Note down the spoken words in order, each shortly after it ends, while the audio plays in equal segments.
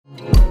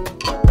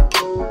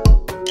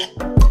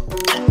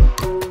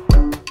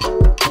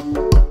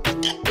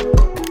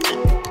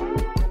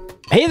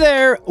Hey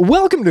there,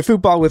 welcome to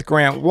Football with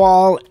Grant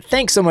Wahl.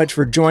 Thanks so much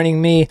for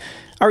joining me.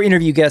 Our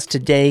interview guest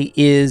today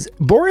is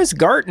Boris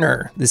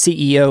Gartner, the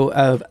CEO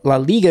of La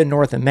Liga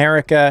North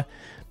America.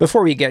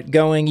 Before we get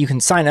going, you can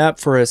sign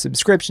up for a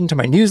subscription to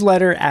my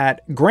newsletter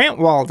at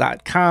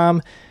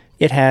grantwahl.com.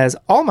 It has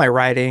all my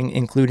writing,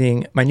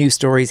 including my news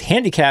stories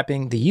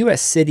handicapping the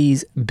U.S.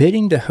 cities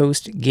bidding to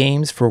host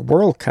games for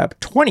World Cup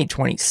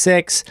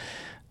 2026.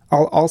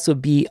 I'll also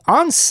be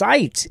on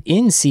site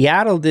in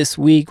Seattle this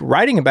week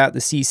writing about the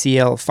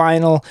CCL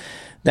final.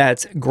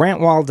 That's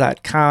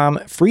grantwahl.com.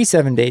 Free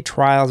 7-day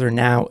trials are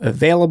now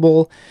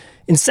available.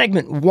 In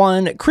segment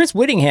 1, Chris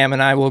Whittingham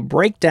and I will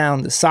break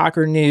down the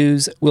soccer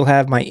news. We'll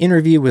have my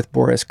interview with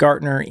Boris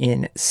Gartner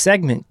in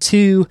segment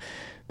 2.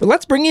 But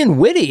let's bring in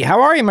Whitty.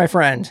 How are you, my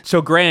friend?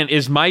 So, Grant,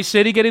 is my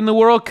city getting the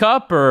World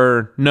Cup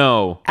or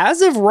no?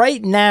 As of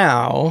right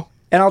now,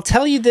 and I'll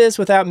tell you this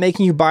without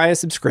making you buy a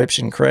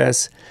subscription,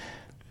 Chris,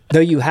 though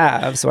you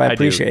have, so I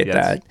appreciate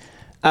that.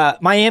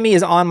 Miami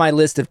is on my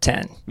list of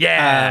 10.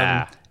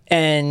 Yeah.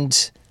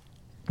 And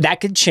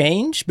that could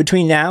change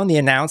between now and the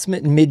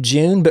announcement in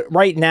mid-June. But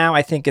right now,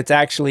 I think it's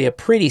actually a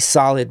pretty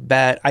solid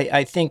bet.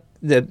 I think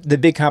the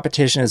big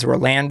competition is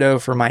Orlando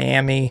for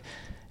Miami.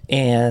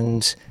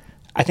 And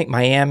I think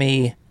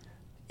Miami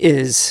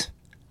is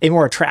a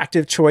more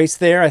attractive choice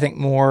there. I think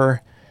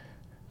more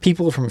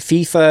people from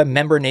FIFA,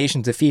 member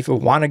nations of FIFA,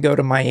 want to go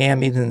to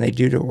Miami than they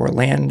do to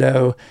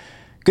Orlando.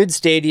 Good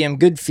stadium,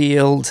 good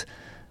field.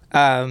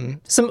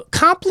 Some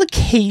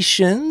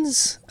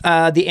complications.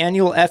 The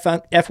annual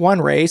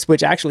F1 race,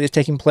 which actually is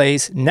taking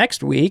place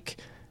next week,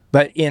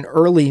 but in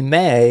early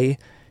May,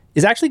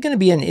 is actually going to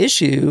be an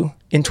issue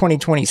in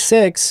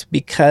 2026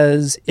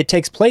 because it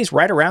takes place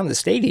right around the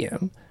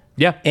stadium.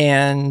 Yeah.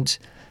 And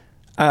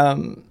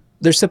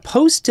there's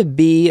supposed to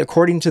be,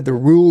 according to the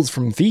rules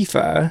from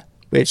FIFA,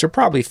 which are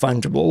probably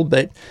fungible,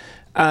 but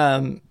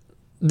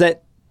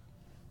that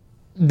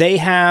they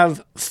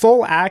have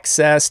full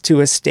access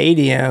to a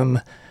stadium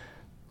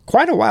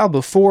quite a while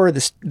before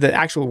the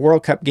actual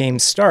World Cup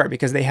games start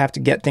because they have to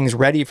get things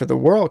ready for the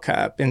World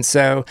Cup. And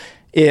so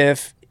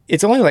if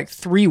it's only like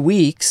 3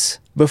 weeks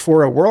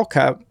before a World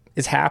Cup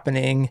is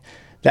happening,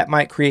 that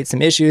might create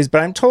some issues.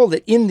 But I'm told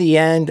that in the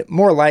end,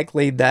 more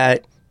likely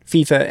that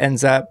FIFA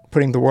ends up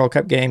putting the World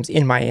Cup games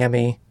in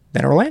Miami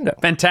than Orlando.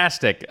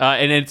 Fantastic.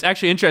 And it's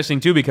actually interesting,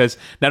 too, because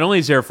not only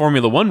is there a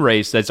Formula One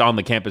race that's on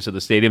the campus of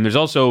the stadium, there's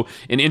also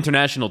an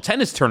international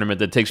tennis tournament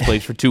that takes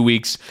place for 2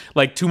 weeks,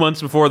 like 2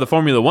 months before the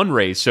Formula One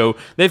race. So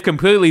they've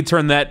completely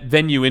turned that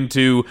venue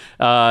into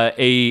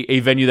a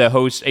venue that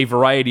hosts a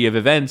variety of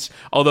events,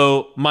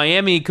 although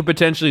Miami could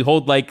potentially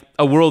hold like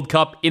a World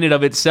Cup in and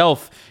of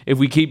itself if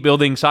we keep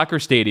building soccer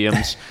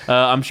stadiums.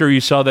 I'm sure you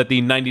saw that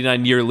the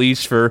 99-year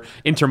lease for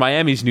Inter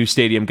Miami's new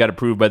stadium got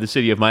approved by the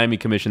City of Miami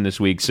Commission this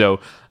week. So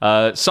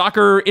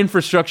soccer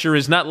infrastructure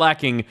is not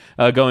lacking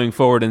going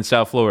forward in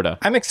South Florida.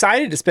 I'm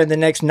excited to spend the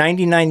next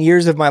 99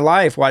 years of my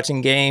life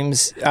watching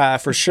games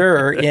for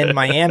sure in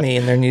Miami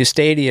in their new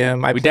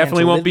stadium. We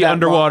definitely won't be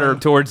underwater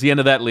towards the end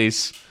of that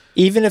lease.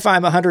 Even if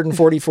I'm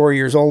 144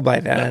 years old by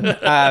then.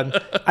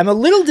 I'm a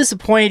little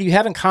disappointed you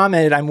haven't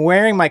commented. I'm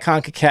wearing my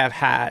CONCACAF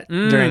hat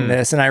during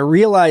this, and I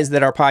realize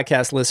that our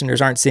podcast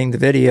listeners aren't seeing the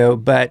video,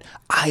 but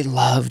I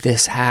love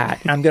this hat.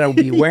 I'm going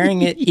to be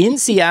wearing it in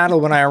Seattle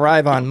when I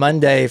arrive on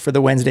Monday for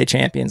the Wednesday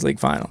Champions League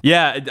final.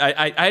 Yeah,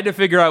 I had to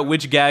figure out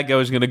which gag I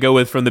was going to go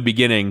with from the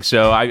beginning,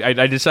 so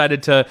I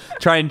decided to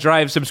try and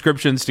drive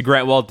subscriptions to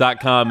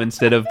grantwahl.com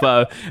instead of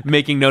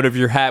making note of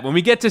your hat. When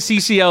we get to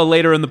CCL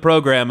later in the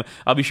program,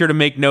 I'll be sure to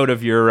make note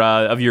of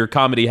your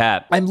comedy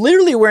hat. I'm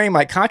literally wearing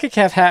my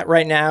CONCACAF hat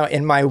right now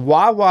in my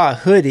Wawa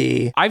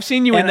hoodie. I've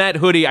seen you in that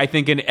hoodie, I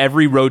think, in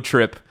every road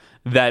trip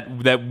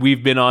that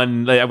we've been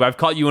on. I've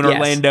caught you in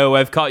Orlando.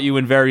 I've caught you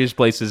in various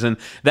places, and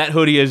that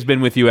hoodie has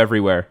been with you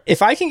everywhere.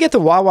 If I can get the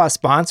Wawa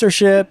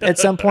sponsorship at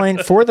some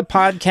point for the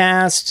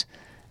podcast,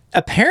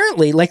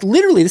 apparently, like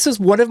literally, this is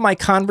one of my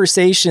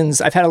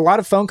conversations. I've had a lot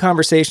of phone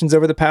conversations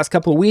over the past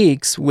couple of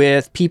weeks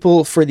with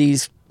people for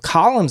these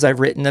columns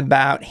I've written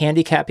about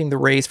handicapping the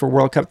race for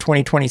World Cup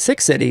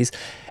 2026 cities.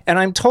 And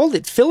I'm told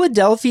that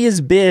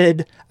Philadelphia's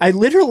bid, I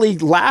literally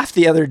laughed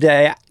the other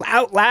day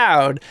out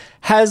loud,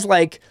 has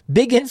like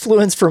big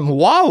influence from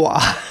Wawa.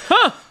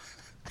 Huh.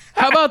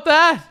 How about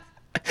that?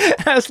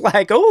 I was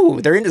like,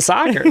 oh, they're into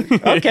soccer.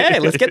 Okay,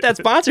 let's get that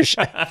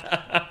sponsorship.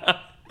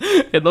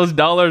 And those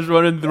dollars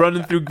running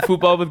through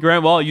Football with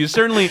Grant Wahl. You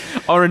certainly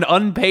are an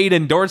unpaid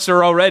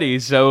endorser already,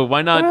 so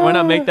why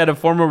not make that a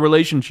formal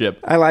relationship?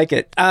 I like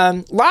it.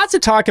 Lots to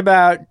talk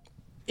about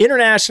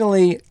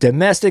internationally,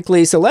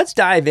 domestically, so let's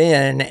dive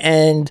in.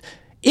 And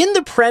in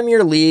the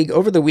Premier League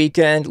over the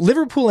weekend,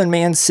 Liverpool and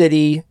Man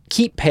City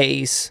keep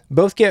pace,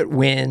 both get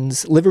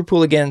wins.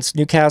 Liverpool against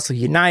Newcastle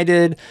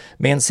United,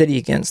 Man City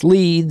against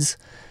Leeds.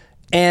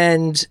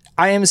 And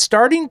I am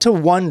starting to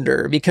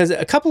wonder, because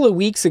a couple of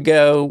weeks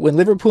ago when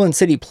Liverpool and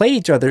City played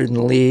each other in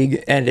the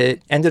league and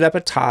it ended up a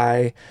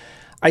tie,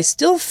 I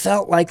still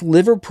felt like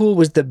Liverpool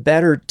was the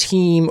better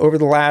team over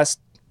the last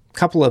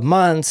couple of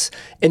months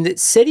and that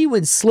City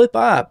would slip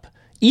up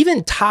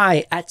even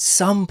tie at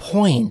some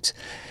point.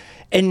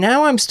 And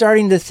now I'm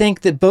starting to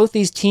think that both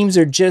these teams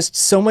are just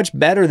so much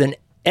better than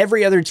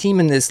every other team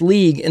in this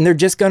league, and they're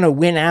just going to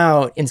win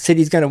out, and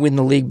City's going to win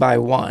the league by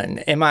 1.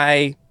 Am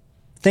I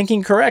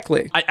thinking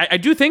correctly? I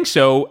do think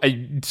so.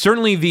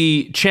 Certainly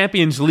the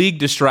Champions League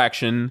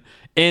distraction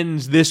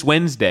ends this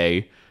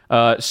Wednesday.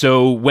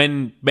 So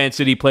when Man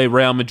City play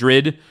Real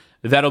Madrid,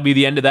 that'll be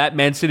the end of that.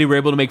 Man City were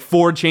able to make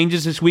 4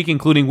 changes this week,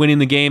 including winning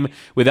the game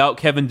without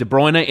Kevin De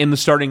Bruyne in the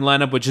starting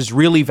lineup, which is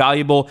really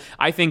valuable.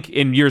 I think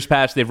in years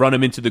past they've run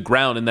him into the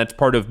ground, and that's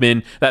part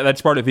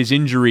of his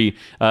injury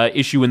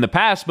issue in the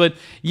past. But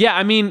yeah,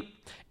 I mean,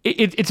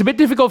 it's a bit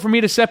difficult for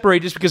me to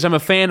separate just because I'm a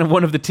fan of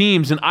one of the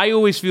teams, and I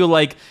always feel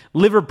like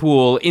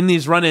Liverpool in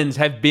these run-ins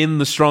have been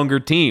the stronger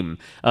team.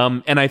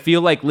 And I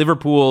feel like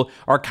Liverpool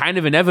are kind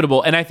of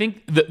inevitable. And I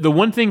think the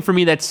one thing for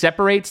me that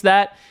separates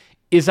that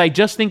is I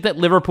just think that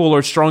Liverpool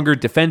are stronger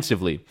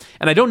defensively.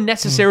 And I don't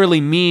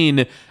necessarily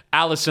mean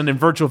Alisson and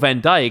Virgil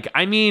van Dijk.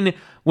 I mean,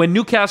 when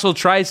Newcastle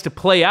tries to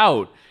play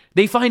out,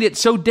 they find it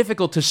so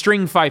difficult to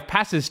string 5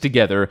 passes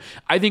together,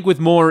 I think with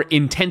more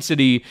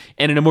intensity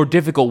and in a more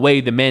difficult way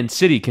than Man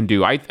City can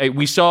do.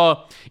 We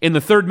saw in the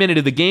 3rd minute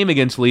of the game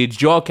against Leeds,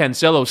 Joao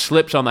Cancelo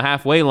slips on the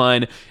halfway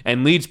line,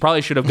 and Leeds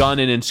probably should have gone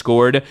in and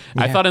scored. Yeah.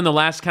 I thought in the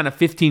last kind of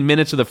 15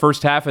 minutes of the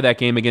first half of that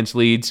game against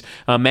Leeds,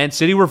 Man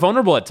City were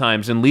vulnerable at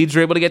times, and Leeds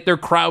were able to get their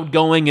crowd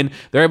going, and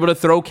they're able to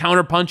throw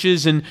counter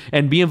punches and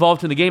be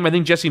involved in the game. I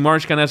think Jesse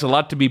Marsch kind of has a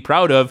lot to be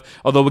proud of,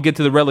 although we'll get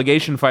to the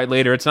relegation fight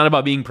later. It's not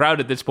about being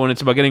proud at this point,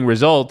 it's about getting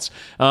results.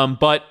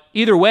 But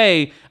either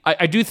way,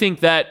 I do think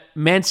that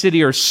Man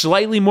City are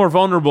slightly more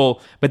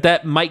vulnerable, but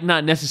that might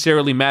not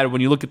necessarily matter when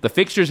you look at the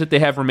fixtures that they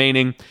have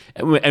remaining,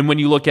 and when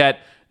you look at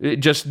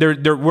just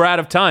we're out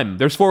of time.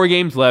 There's 4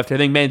 games left. I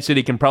think Man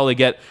City can probably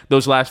get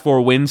those last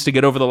 4 wins to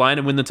get over the line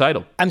and win the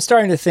title. I'm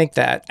starting to think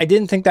that. I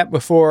didn't think that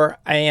before.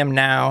 I am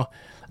now.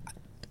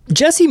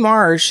 Jesse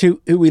Marsch,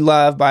 who we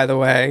love, by the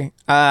way,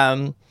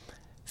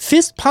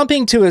 fist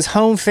pumping to his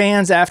home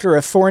fans after a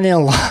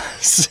 4-0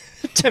 loss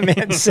to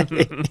Man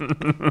City.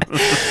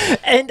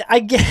 And I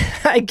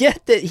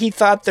get that he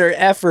thought their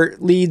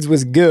effort Leeds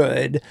was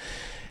good,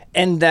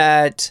 and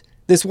that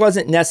this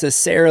wasn't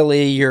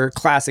necessarily your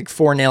classic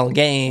 4-0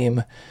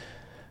 game.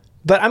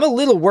 But I'm a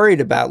little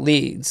worried about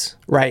Leeds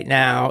right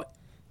now,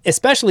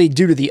 especially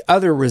due to the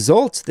other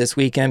results this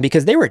weekend,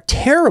 because they were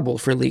terrible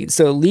for Leeds.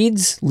 So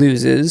Leeds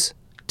loses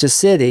to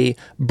City.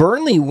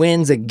 Burnley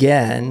wins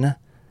again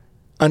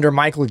under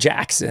Michael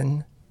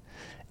Jackson.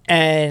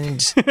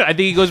 And I think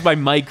he goes by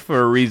Mike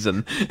for a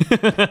reason.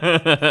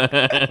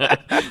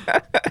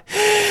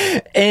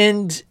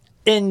 and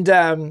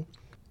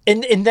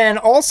then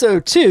also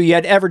too, you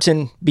had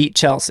Everton beat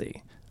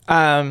Chelsea.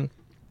 And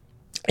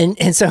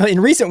so in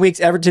recent weeks,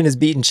 Everton has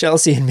beaten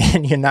Chelsea and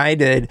Man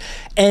United.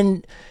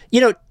 And,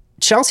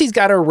 Chelsea's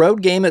got a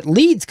road game at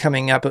Leeds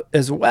coming up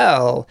as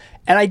well.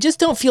 And I just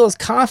don't feel as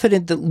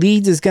confident that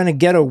Leeds is going to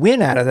get a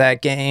win out of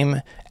that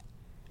game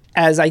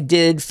as I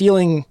did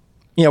feeling,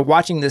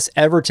 watching this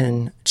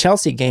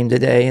Everton-Chelsea game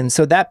today. And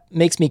so that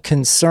makes me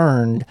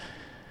concerned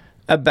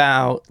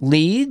about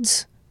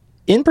Leeds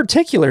in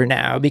particular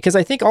now, because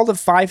I think all the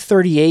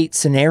 538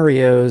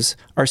 scenarios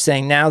are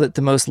saying now that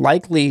the most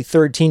likely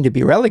third team to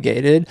be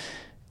relegated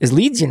is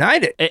Leeds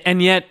United.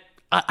 And yet,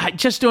 I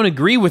just don't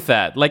agree with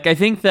that. I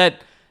think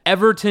that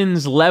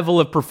Everton's level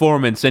of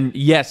performance, and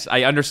yes,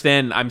 I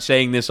understand I'm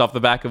saying this off the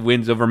back of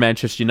wins over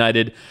Manchester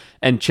United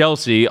and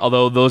Chelsea,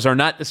 although those are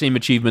not the same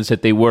achievements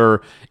that they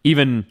were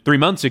even 3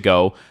 months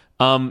ago.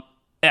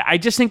 I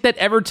just think that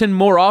Everton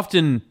more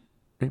often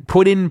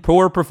put in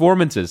poor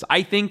performances.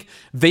 I think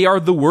they are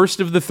the worst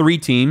of the 3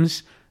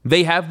 teams.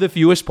 They have the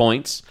fewest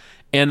points,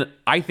 and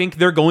I think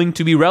they're going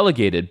to be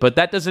relegated. But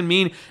that doesn't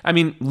mean,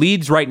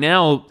 Leeds right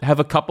now have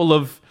a couple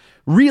of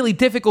really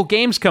difficult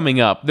games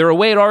coming up. They're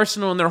away at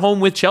Arsenal and they're home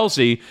with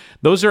Chelsea.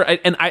 Those are,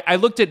 and I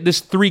looked at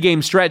this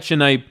 3-game stretch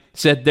and I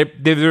said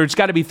there's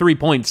got to be 3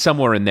 points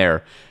somewhere in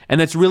there.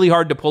 And that's really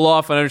hard to pull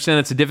off. I understand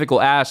it's a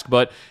difficult ask,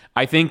 but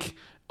I think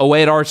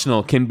away at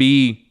Arsenal can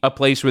be a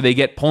place where they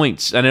get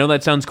points. And I know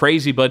that sounds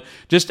crazy, but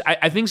just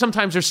I think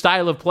sometimes their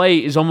style of play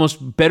is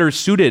almost better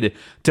suited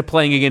to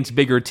playing against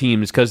bigger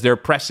teams because they're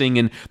pressing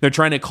and they're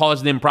trying to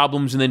cause them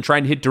problems and then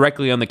trying to hit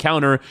directly on the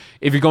counter.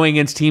 If you're going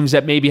against teams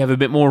that maybe have a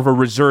bit more of a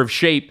reserve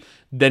shape,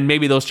 then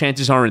maybe those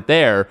chances aren't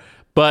there.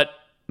 But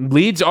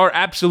Leeds are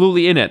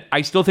absolutely in it.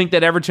 I still think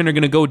that Everton are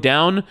going to go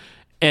down.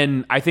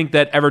 And I think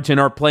that Everton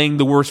are playing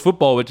the worst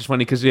football, which is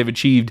funny because they've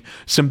achieved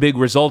some big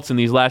results in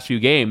these last few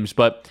games.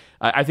 But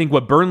I think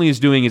what Burnley is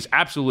doing is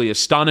absolutely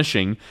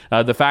astonishing.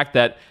 The fact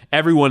that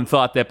everyone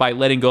thought that by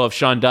letting go of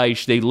Sean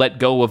Dyche, they let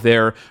go of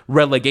their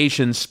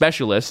relegation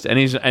specialist, and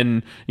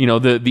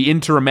the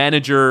interim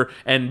manager,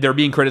 and they're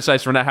being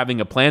criticized for not having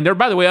a plan. They're,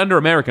 by the way, under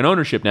American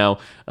ownership now.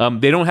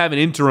 They don't have an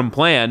interim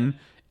plan,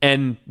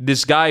 and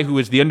this guy who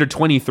is the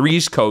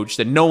under-23s coach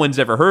that no one's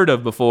ever heard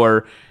of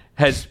before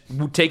has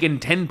taken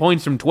 10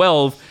 points from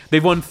 12.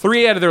 They've won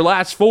 3 out of their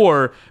last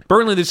 4.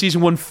 Burnley this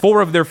season won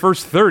 4 of their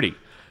first 30.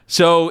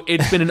 So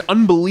it's been an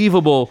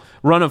unbelievable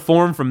run of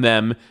form from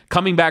them,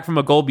 coming back from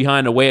a goal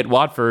behind away at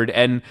Watford.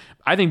 And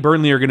I think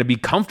Burnley are going to be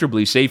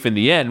comfortably safe in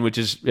the end, which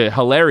is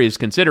hilarious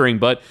considering.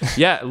 But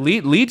yeah,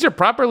 Leeds are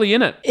properly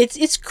in it.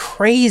 It's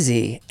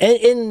crazy.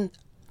 And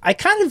I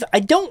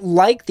don't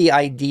like the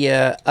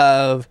idea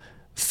of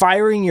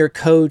firing your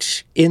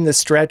coach in the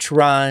stretch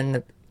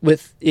run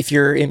if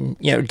you're in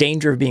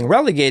danger of being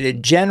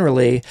relegated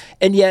generally.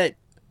 And yet,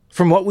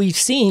 from what we've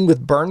seen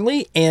with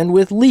Burnley and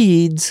with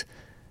Leeds,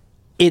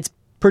 it's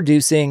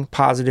producing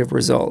positive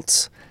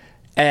results.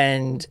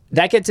 And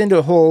that gets into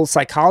a whole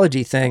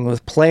psychology thing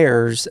with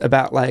players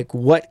about like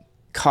what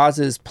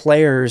causes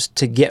players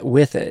to get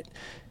with it.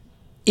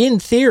 In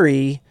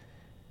theory,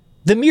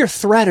 the mere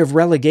threat of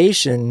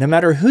relegation, no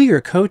matter who your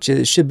coach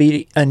is, should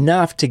be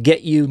enough to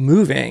get you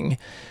moving.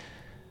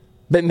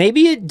 But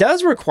maybe it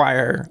does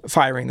require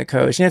firing the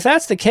coach. And if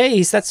that's the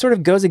case, that sort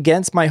of goes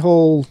against my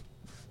whole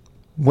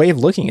way of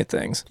looking at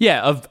things.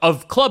 Yeah,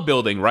 of club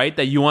building, right?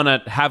 That you want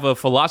to have a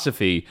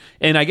philosophy.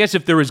 And I guess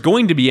if there was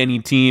going to be any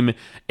team,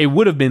 it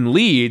would have been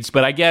Leeds.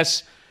 But I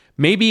guess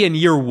maybe in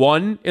year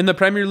one in the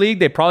Premier League,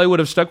 they probably would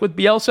have stuck with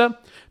Bielsa.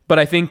 But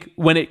I think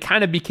when it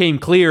kind of became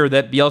clear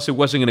that Bielsa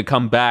wasn't going to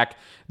come back,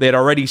 they had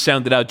already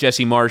sounded out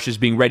Jesse Marsch as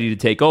being ready to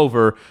take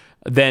over,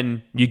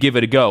 then you give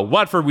it a go.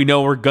 Watford, we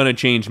know we're going to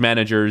change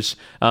managers.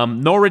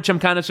 Norwich, I'm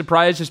kind of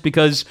surprised just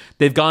because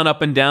they've gone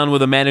up and down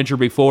with a manager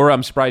before.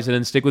 I'm surprised they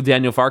didn't stick with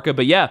Daniel Farke.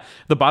 But yeah,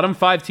 the bottom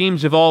 5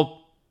 teams have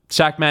all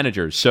sacked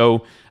managers.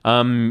 So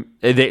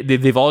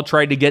they've all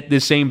tried to get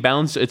this same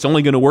balance. It's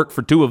only going to work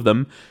for 2 of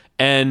them.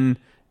 And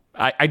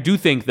I do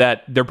think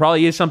that there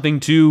probably is something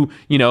to,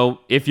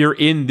 if you're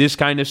in this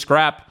kind of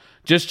scrap,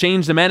 just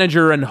change the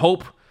manager and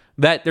hope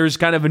that there's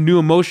kind of a new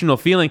emotional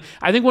feeling.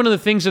 I think one of the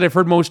things that I've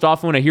heard most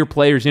often when I hear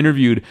players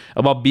interviewed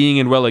about being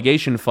in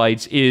relegation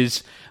fights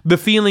is the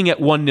feeling at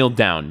 1-0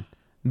 down,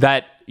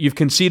 that you've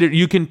conceded.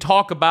 You can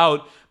talk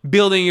about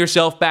building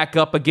yourself back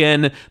up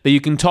again, that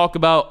you can talk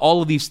about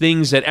all of these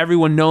things that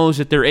everyone knows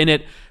that they're in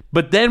it.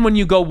 But then when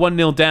you go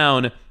 1-0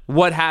 down,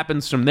 what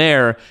happens from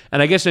there?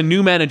 And I guess a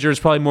new manager is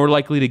probably more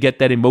likely to get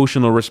that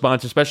emotional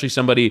response, especially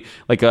somebody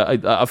like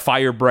a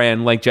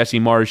firebrand like Jesse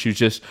Marsch, who's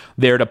just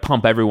there to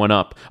pump everyone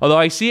up. Although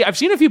I've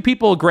seen a few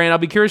people, Grant, I'll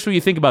be curious what you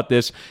think about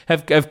this,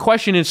 have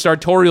questioned his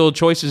sartorial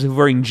choices of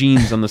wearing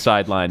jeans on the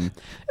sideline.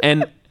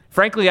 And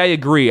frankly, I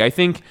agree. I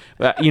think,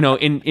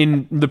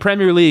 in the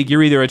Premier League,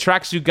 you're either a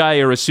tracksuit guy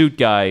or a suit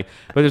guy,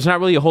 but there's not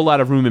really a whole lot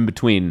of room in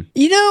between.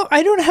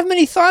 I don't have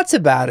many thoughts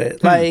about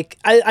it. Like,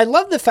 I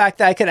love the fact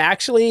that I could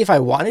actually, if I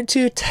wanted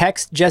to,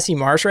 text Jesse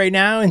Marsch right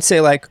now and say,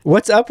 like,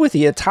 what's up with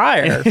the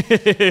attire?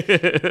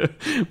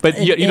 But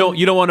you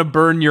don't want to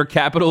burn your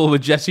capital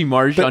with Jesse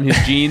Marsch on his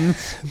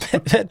jeans?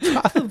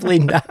 Probably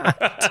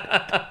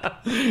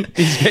not.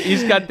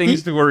 He's got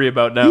things to worry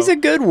about now. He's a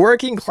good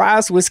working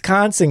class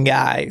Wisconsin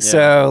guy. Yeah.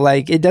 So,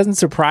 like, it doesn't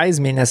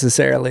surprise me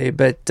necessarily.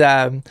 But,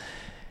 and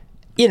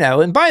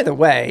by the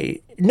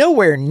way,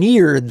 nowhere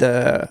near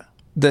the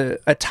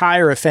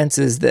attire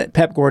offenses that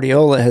Pep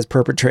Guardiola has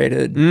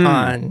perpetrated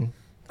on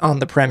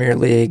the Premier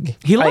League.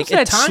 He loves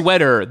that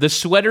sweater. The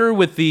sweater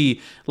with the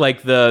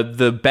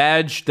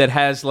badge that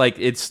has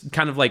it's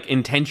kind of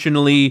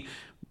intentionally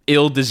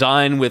ill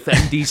design with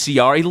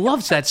MDCR. He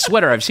loves that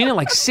sweater. I've seen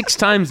it 6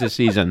 times this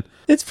season.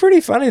 It's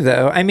pretty funny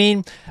though. I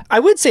mean, I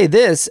would say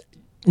this,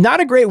 not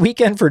a great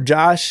weekend for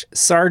Josh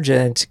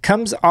Sargent.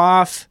 Comes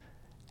on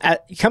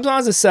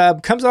as a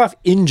sub, comes off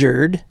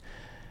injured.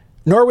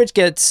 Norwich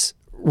gets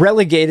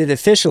relegated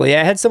officially.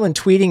 I had someone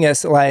tweeting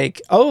us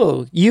like,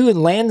 oh, you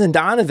and Landon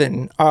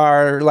Donovan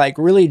are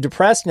really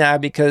depressed now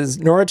because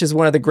Norwich is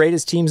one of the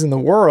greatest teams in the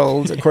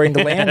world, according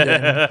to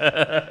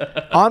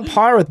Landon. On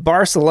par with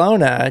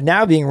Barcelona,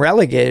 now being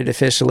relegated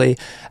officially.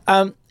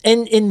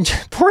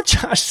 And poor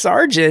Josh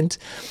Sargent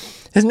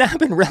has now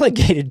been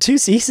relegated 2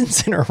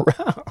 seasons in a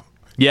row.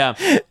 Yeah.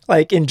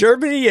 In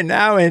Germany and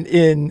now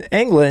in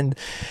England.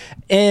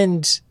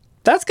 And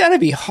that's got to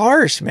be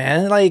harsh,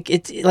 man.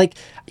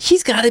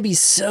 He's got to be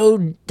so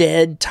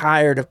dead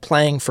tired of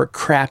playing for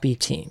crappy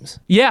teams.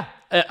 Yeah.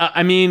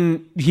 I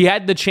mean, he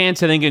had the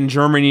chance, I think, in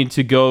Germany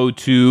to go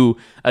to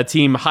a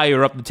team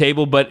higher up the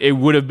table, but it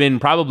would have been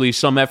probably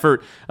some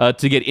effort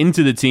to get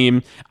into the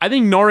team. I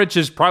think Norwich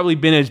has probably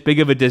been as big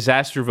of a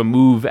disaster of a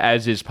move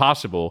as is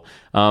possible.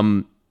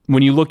 When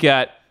you look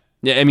at,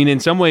 in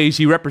some ways,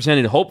 he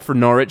represented hope for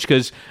Norwich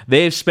because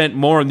they have spent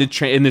more in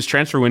this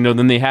transfer window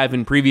than they have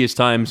in previous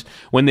times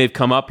when they've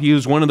come up. He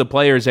was one of the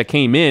players that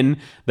came in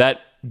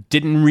that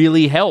didn't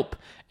really help.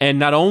 And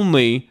not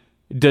only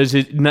does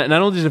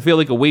it feel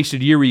like a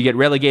wasted year where you get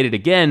relegated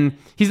again,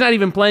 he's not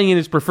even playing in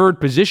his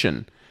preferred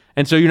position.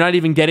 And so you're not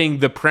even getting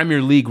the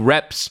Premier League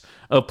reps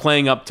of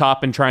playing up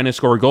top and trying to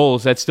score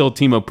goals. That's still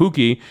Timo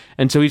Pukki.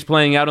 And so he's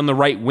playing out on the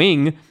right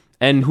wing.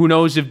 And who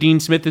knows if Dean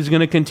Smith is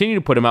going to continue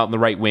to put him out in the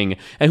right wing.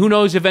 And who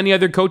knows if any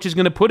other coach is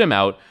going to put him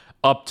out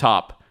up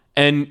top.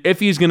 And if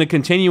he's going to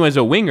continue as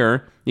a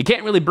winger, you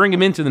can't really bring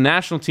him into the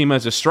national team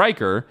as a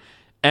striker.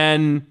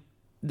 And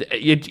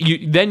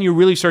then you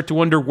really start to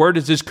wonder, where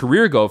does his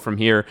career go from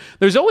here?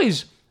 There's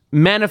always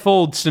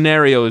manifold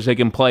scenarios they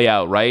can play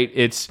out, right?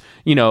 It's,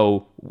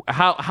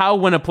 how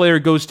when a player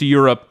goes to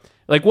Europe,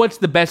 like, what's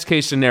the best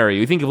case scenario?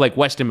 You think of like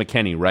Weston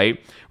McKennie, right?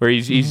 Where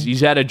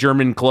he's at a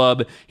German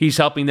club, he's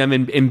helping them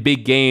in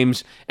big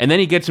games, and then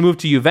he gets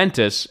moved to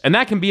Juventus, and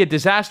that can be a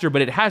disaster,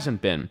 but it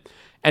hasn't been.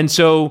 And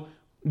so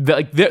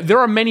there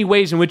are many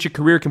ways in which a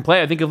career can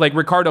play. I think of like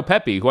Ricardo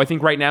Pepi, who I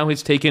think right now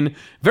has taken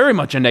very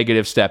much a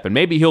negative step, and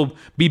maybe he'll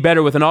be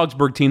better with an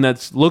Augsburg team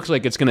that looks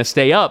like it's going to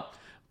stay up,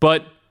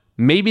 but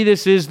maybe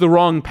this is the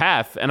wrong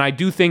path. And I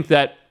do think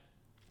that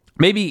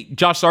maybe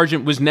Josh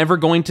Sargent was never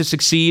going to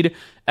succeed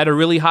at a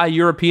really high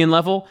European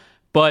level,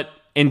 but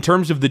in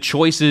terms of the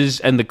choices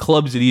and the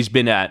clubs that he's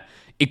been at,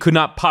 it could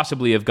not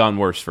possibly have gone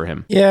worse for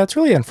him. Yeah, it's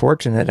really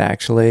unfortunate,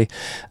 actually.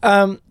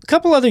 A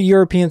couple other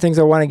European things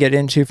I want to get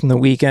into from the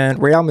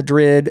weekend. Real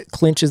Madrid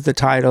clinches the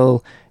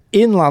title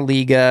in La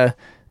Liga,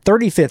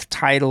 35th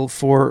title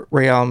for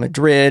Real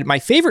Madrid. My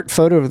favorite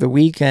photo of the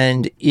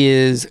weekend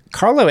is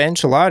Carlo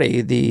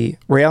Ancelotti, the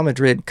Real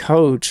Madrid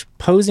coach,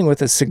 posing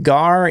with a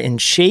cigar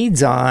and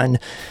shades on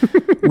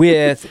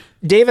with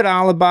David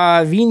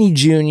Alaba, Vini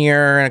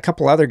Jr., and a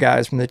couple other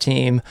guys from the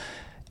team.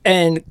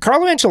 And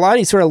Carlo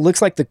Ancelotti sort of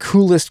looks like the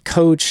coolest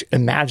coach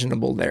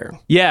imaginable there.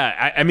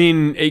 Yeah, I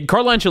mean,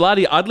 Carlo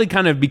Ancelotti oddly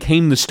kind of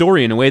became the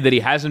story in a way that he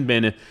hasn't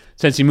been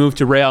since he moved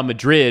to Real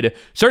Madrid.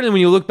 Certainly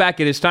when you look back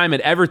at his time at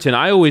Everton,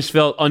 I always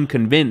felt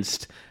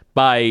unconvinced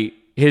by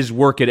his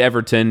work at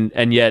Everton,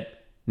 and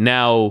yet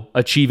now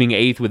achieving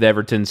 8th with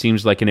Everton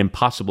seems like an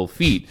impossible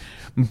feat.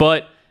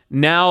 But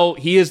now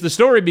he is the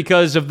story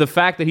because of the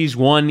fact that he's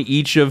won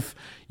each of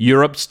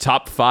Europe's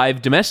top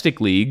 5 domestic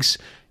leagues.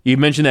 You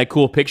mentioned that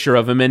cool picture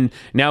of him, and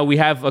now we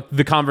have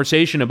the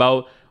conversation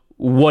about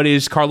what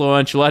is Carlo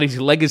Ancelotti's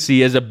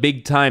legacy as a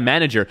big-time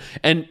manager.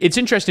 And it's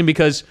interesting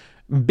because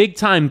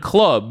big-time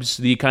clubs,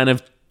 the kind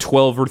of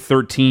 12 or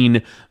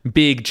 13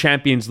 big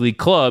Champions League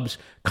clubs,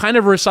 kind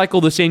of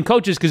recycle the same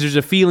coaches because there's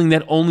a feeling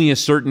that only a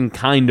certain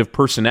kind of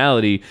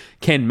personality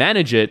can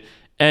manage it.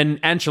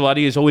 And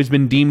Ancelotti has always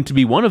been deemed to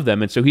be one of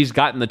them. And so he's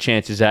gotten the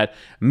chances at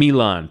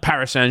Milan,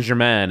 Paris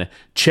Saint-Germain,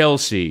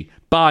 Chelsea,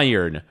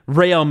 Bayern,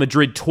 Real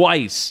Madrid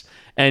twice.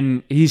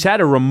 And he's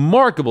had a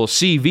remarkable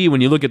CV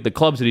when you look at the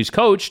clubs that he's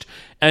coached.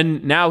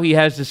 And now he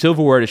has the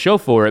silverware to show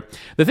for it.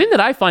 The thing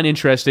that I find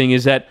interesting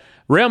is that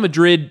Real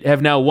Madrid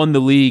have now won the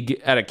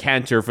league at a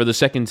canter for the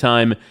second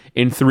time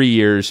in 3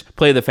 years.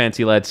 Play the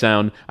fancy lad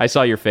sound. I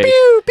saw your face.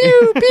 Pew,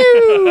 pew,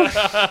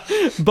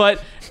 pew.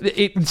 But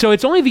so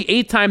it's only the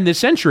 8th time this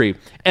century.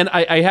 And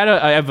I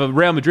have a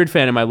Real Madrid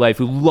fan in my life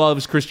who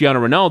loves Cristiano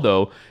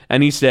Ronaldo,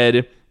 and he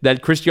said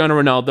that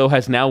Cristiano Ronaldo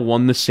has now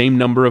won the same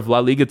number of La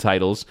Liga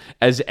titles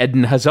as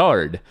Eden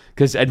Hazard,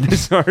 because Eden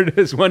Hazard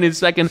has won his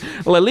second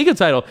La Liga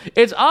title.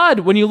 It's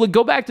odd when you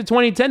go back to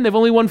 2010, they've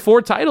only won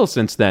 4 titles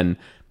since then.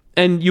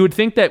 And you would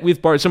think that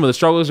with some of the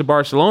struggles that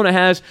Barcelona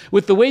has,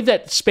 with the way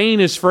that Spain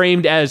is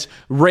framed as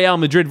Real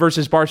Madrid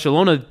versus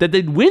Barcelona, that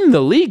they'd win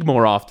the league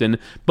more often.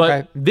 But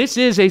right. This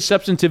is a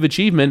substantive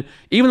achievement,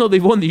 even though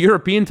they've won the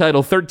European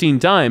title 13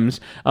 times.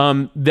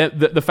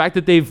 The fact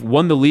that they've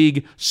won the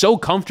league so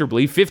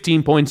comfortably,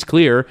 15 points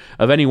clear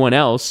of anyone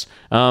else,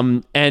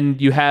 and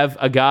you have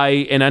a guy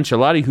in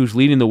Ancelotti who's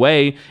leading the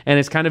way, and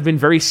it's kind of been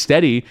very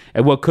steady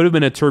at what could have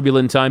been a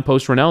turbulent time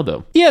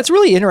post-Ronaldo. Yeah, it's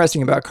really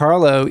interesting about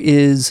Carlo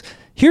is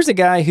here's a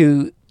guy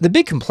who, the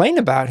big complaint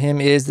about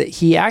him is that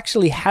he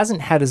actually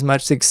hasn't had as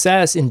much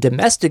success in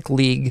domestic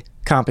league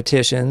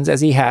competitions as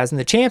he has in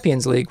the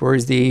Champions League, where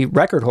he's the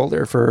record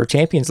holder for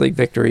Champions League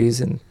victories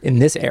in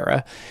this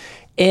era.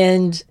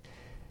 And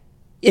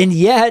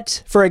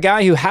yet, for a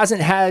guy who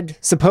hasn't had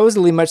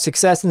supposedly much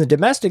success in the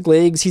domestic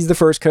leagues, he's the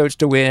first coach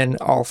to win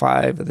all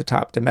 5 of the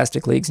top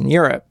domestic leagues in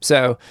Europe.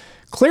 So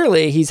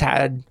clearly he's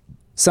had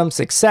some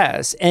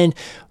success. And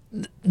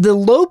the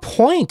low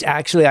point,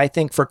 actually, I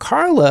think, for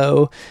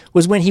Carlo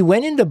was when he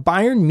went into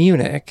Bayern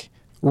Munich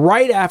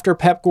right after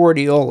Pep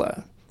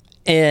Guardiola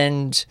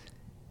and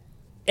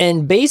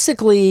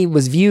basically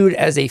was viewed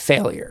as a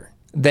failure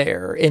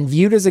there and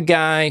viewed as a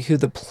guy who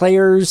the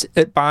players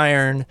at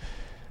Bayern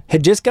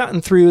had just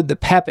gotten through the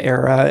Pep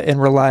era and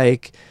were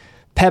like,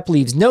 Pep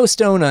leaves no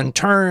stone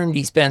unturned.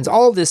 He spends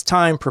all this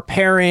time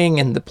preparing,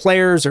 and the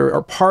players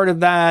are part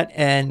of that.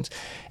 And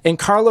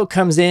Carlo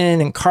comes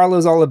in, and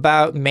Carlo's all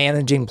about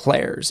managing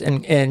players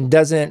and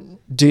doesn't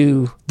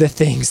do the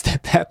things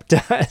that Pep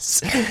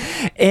does.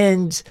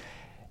 And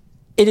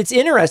it's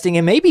interesting,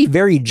 and maybe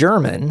very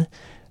German,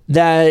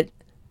 that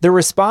the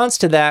response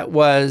to that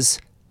was,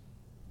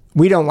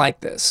 we don't like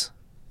this.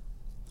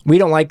 We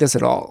don't like this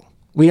at all.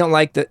 We don't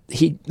like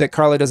that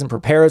Carlo doesn't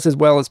prepare us as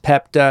well as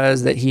Pep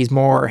does, that he's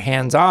more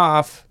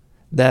hands-off,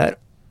 that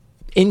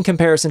in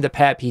comparison to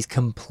Pep, he's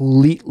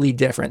completely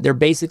different. They're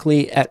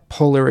basically at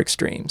polar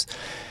extremes.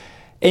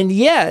 And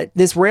yet,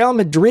 this Real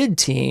Madrid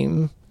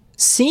team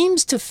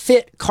seems to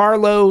fit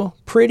Carlo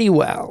pretty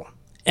well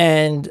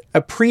and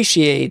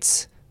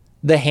appreciates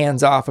the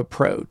hands-off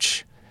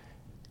approach.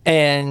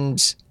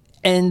 And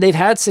they've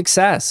had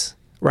success,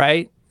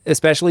 right?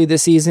 Especially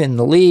this season in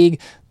the league.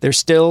 They're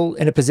still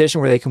in a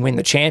position where they can win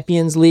the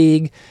Champions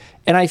League.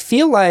 And I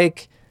feel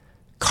like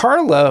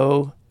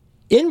Carlo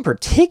in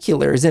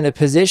particular is in a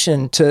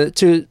position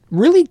to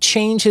really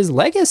change his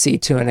legacy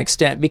to an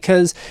extent,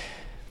 because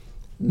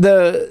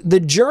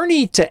the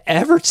journey to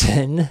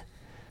Everton,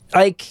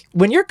 like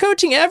when you're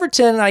coaching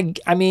Everton,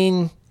 I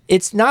mean,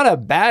 it's not a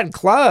bad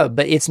club,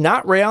 but it's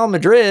not Real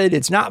Madrid,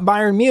 it's not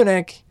Bayern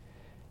Munich.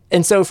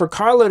 And so for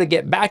Carlo to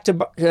get back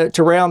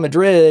to Real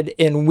Madrid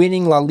and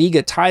winning La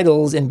Liga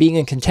titles and being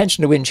in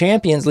contention to win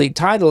Champions League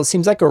titles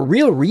seems like a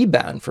real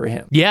rebound for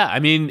him. Yeah, I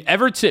mean,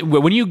 Everton,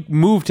 when you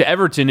move to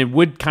Everton, it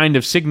would kind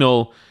of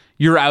signal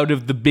you're out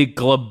of the big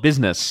club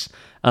business.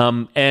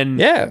 And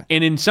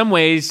in some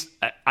ways,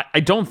 I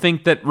don't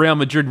think that Real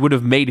Madrid would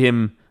have made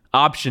him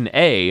option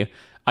A.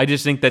 I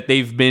just think that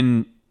they've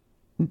been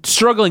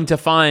struggling to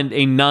find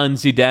a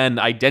non-Zidane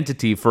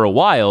identity for a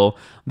while,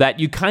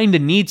 that you kind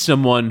of need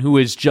someone who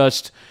is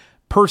just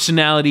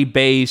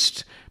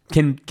personality-based,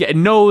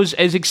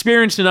 is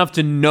experienced enough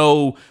to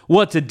know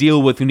what to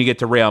deal with when you get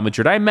to Real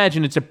Madrid. I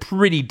imagine it's a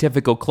pretty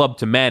difficult club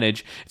to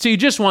manage, so you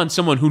just want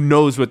someone who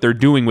knows what they're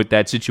doing with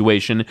that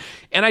situation.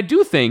 And I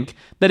do think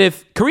that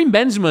if Karim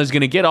Benzema is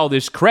going to get all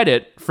this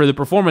credit for the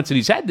performance that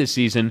he's had this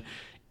season,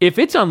 if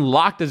it's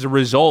unlocked as a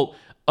result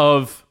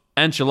of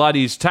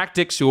Ancelotti's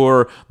tactics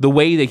or the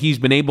way that he's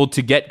been able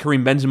to get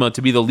Karim Benzema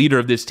to be the leader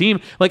of this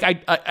team, like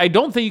I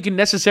don't think you can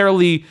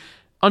necessarily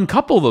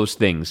uncouple those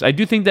things. I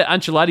do think that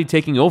Ancelotti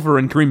taking over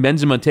and Karim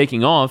Benzema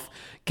taking off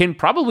can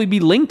probably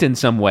be linked in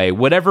some way,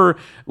 whatever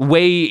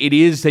way it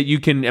is that you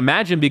can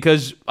imagine,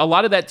 because a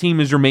lot of that team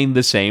has remained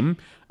the same.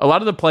 A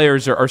lot of the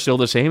players are still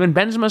the same, and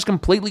Benzema's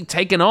completely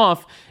taken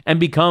off and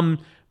become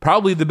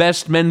probably the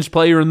best men's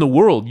player in the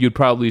world, you'd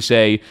probably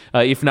say,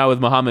 if not with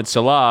Mohamed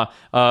Salah,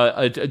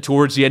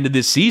 towards the end of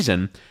this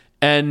season.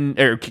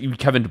 Or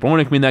Kevin De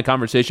Bruyne can be in that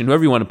conversation,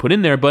 whoever you want to put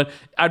in there, but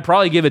I'd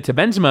probably give it to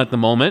Benzema at the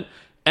moment,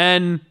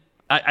 and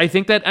I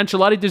think that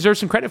Ancelotti deserves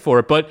some credit for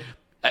it. But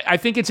I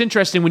think it's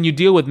interesting when you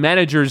deal with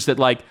managers that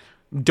like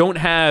don't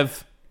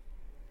have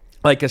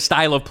like a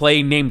style of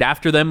play named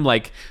after them,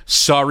 like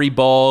Sarri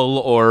ball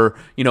or,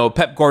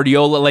 Pep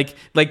Guardiola, like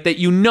that,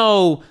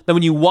 that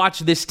when you watch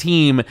this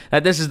team,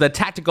 that this is the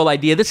tactical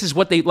idea, this is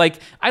what they like.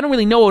 I don't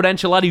really know what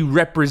Ancelotti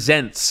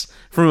represents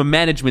from a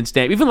management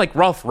standpoint. Even like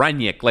Ralf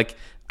Rangnick, like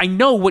I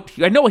know what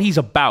he's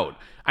about.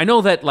 I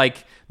know that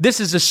like this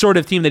is the sort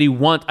of team that he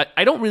wants.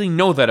 I don't really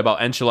know that about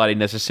Ancelotti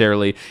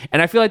necessarily.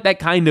 And I feel like that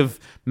kind of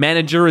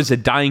manager is a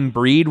dying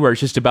breed where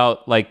it's just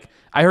about like,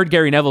 I heard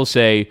Gary Neville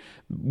say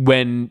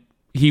when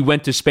he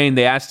went to Spain,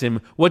 they asked him,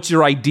 what's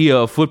your idea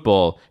of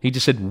football? He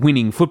just said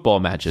winning football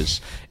matches.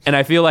 And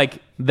I feel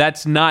like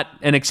that's not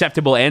an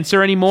acceptable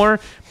answer anymore,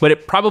 but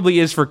it probably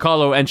is for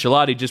Carlo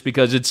Ancelotti, just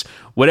because it's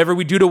whatever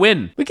we do to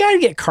win. We got to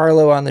get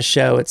Carlo on the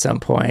show at some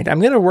point. I'm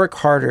going to work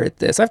harder at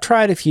this. I've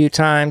tried a few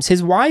times.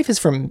 His wife is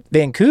from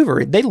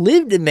Vancouver. They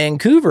lived in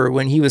Vancouver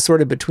when he was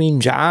sort of between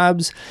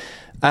jobs.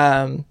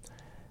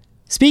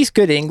 Speaks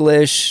good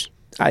English.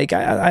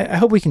 I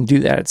hope we can do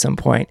that at some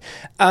point.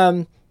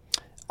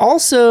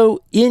 Also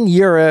in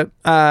Europe,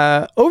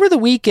 over the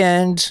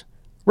weekend,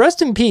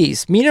 rest in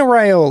peace, Mino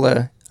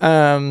Raiola,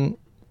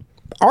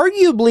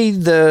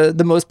 arguably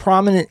the most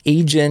prominent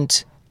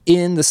agent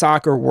in the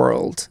soccer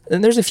world.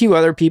 And there's a few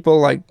other people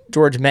like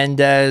George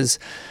Mendes,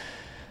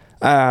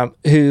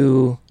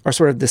 who are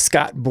sort of the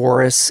Scott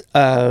Boras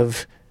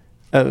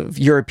of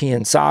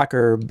European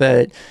soccer.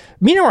 But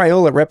Mino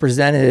Raiola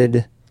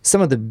represented some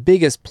of the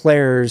biggest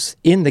players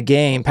in the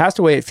game, passed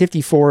away at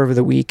 54 over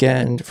the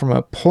weekend from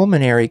a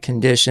pulmonary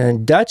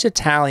condition,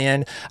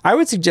 Dutch-Italian. I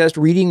would suggest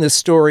reading the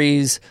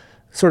stories,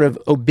 sort of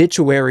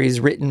obituaries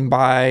written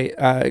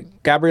by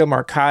Gabriel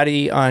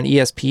Marcotti on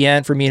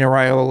ESPN for Mino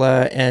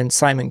Raiola and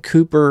Simon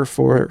Cooper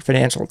for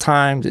Financial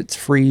Times. It's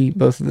free,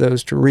 both of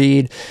those to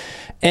read.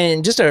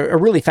 And just a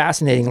really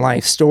fascinating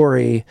life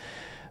story.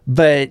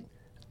 But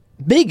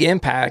big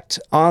impact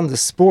on the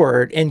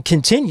sport and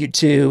continued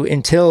to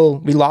until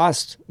we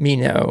lost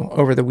Mino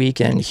over the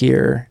weekend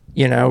here.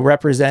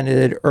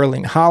 Represented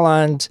Erling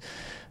Haaland,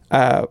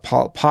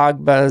 Paul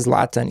Pogba,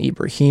 Zlatan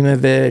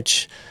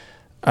Ibrahimovic,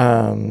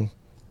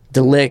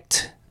 De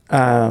Ligt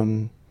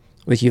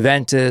with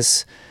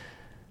Juventus,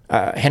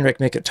 Henrik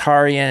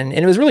Mkhitaryan. And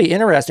it was really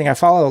interesting. I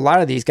follow a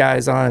lot of these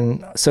guys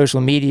on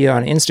social media,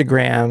 on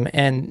Instagram,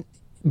 and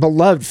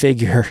beloved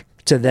figure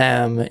to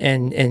them,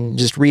 and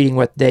just reading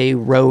what they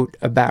wrote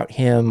about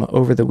him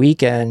over the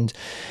weekend.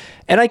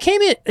 And I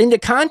came into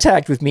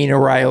contact with Mino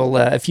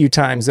Raiola a few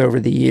times over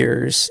the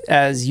years,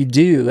 as you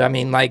do. I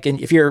mean, like,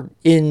 if you're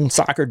in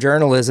soccer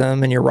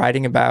journalism and you're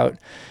writing about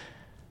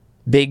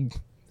big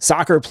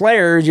soccer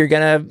players, you're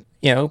going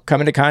to, come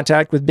into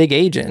contact with big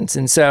agents.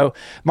 And so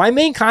my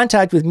main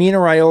contact with Mino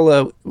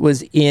Raiola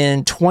was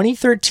in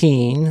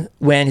 2013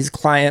 when his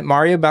client,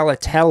 Mario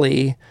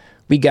Balotelli,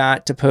 we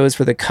got to pose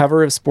for the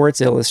cover of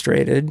Sports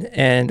Illustrated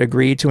and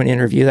agreed to an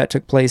interview that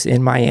took place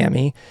in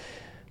Miami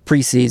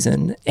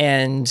preseason.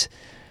 And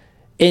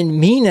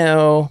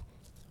Mino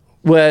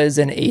was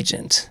an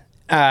agent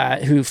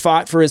who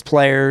fought for his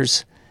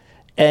players.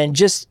 And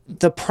just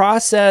the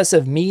process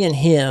of me and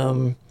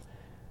him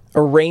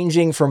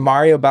arranging for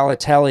Mario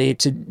Balotelli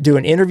to do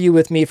an interview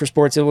with me for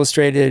Sports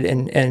Illustrated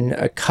and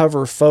a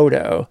cover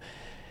photo.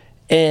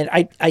 And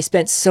I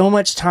spent so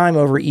much time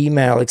over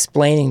email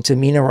explaining to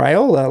Mino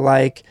Raiola,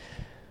 like,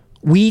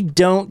 we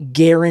don't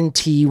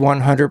guarantee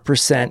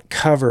 100%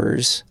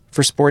 covers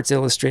for Sports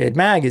Illustrated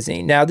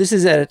magazine. Now, this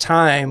is at a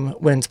time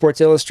when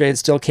Sports Illustrated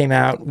still came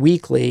out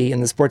weekly,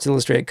 and the Sports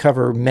Illustrated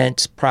cover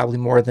meant probably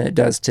more than it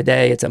does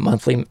today. It's a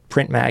monthly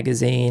print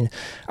magazine.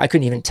 I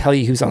couldn't even tell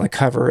you who's on the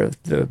cover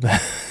of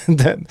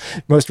the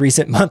most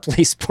recent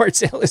monthly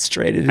Sports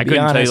Illustrated, I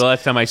couldn't tell you the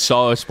last time I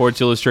saw a Sports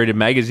Illustrated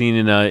magazine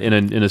in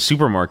a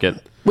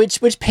supermarket.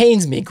 Which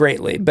pains me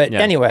greatly. But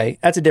anyway,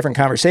 that's a different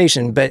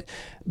conversation. But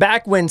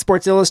back when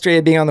Sports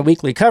Illustrated being on the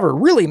weekly cover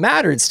really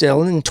mattered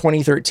still in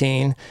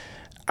 2013,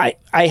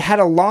 I had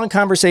a long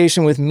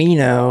conversation with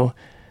Mino,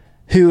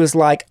 who was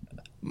like,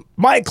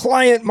 my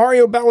client,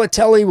 Mario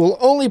Balotelli, will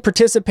only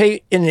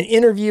participate in an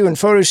interview and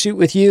photo shoot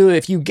with you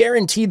if you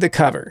guarantee the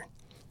cover.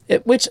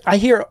 Which I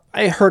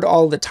heard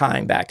all the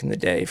time back in the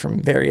day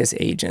from various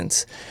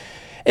agents.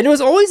 And it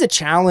was always a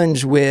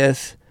challenge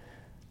with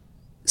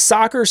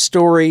soccer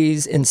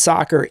stories and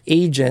soccer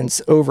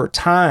agents over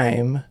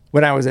time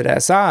when I was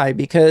at SI,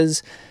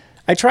 because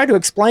I tried to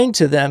explain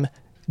to them,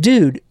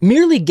 dude,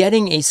 merely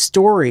getting a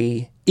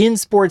story in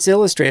Sports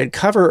Illustrated,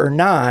 cover or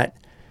not,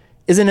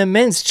 is an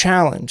immense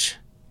challenge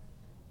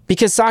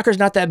because soccer's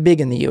not that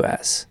big in the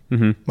US,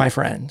 my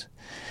friend.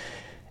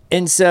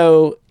 And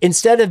so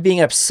instead of being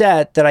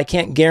upset that I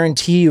can't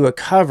guarantee you a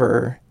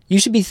cover, you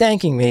should be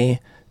thanking me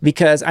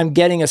because I'm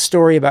getting a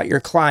story about your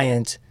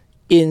client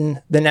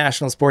in the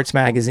National Sports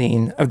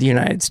Magazine of the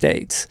United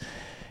States.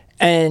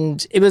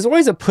 And it was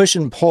always a push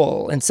and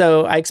pull. And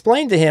so I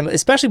explained to him,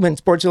 especially when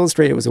Sports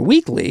Illustrated was a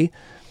weekly,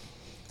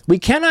 we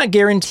cannot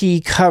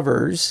guarantee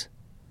covers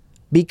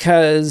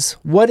because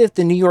what if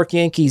the New York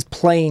Yankees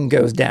plane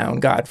goes down,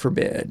 God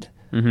forbid?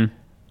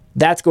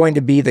 That's going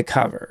to be the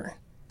cover.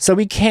 So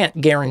we can't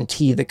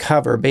guarantee the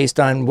cover based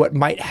on what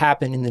might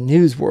happen in the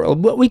news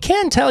world. What we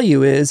can tell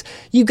you is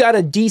you've got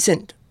a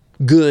decent,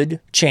 good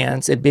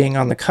chance at being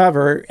on the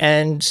cover,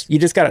 and you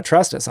just got to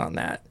trust us on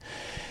that.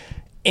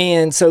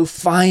 And so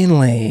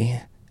finally,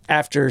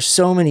 after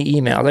so many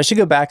emails, I should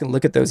go back and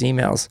look at those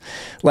emails,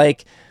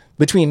 like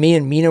between me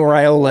and Mino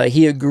Raiola,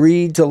 he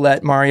agreed to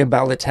let Mario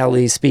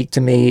Balotelli speak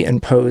to me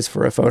and pose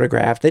for a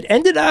photograph that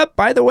ended up,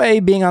 by the way,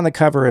 being on the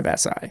cover of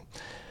SI.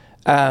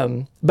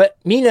 But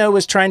Mino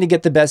was trying to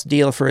get the best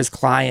deal for his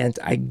client.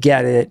 I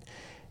get it.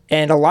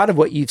 And a lot of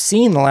what you've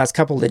seen the last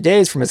couple of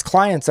days from his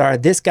clients are,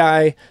 this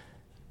guy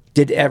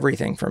did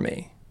everything for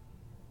me.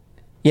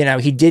 You know,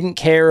 he didn't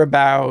care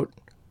about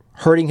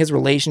hurting his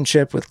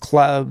relationship with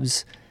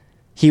clubs.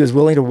 He was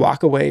willing to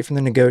walk away from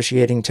the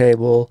negotiating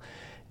table.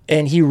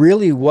 And he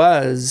really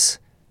was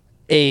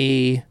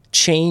a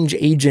change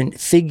agent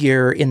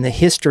figure in the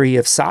history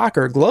of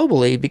soccer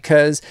globally,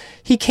 because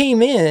he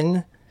came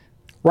in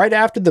right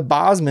after the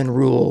Bosman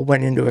rule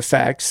went into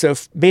effect. So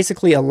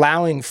basically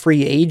allowing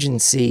free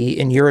agency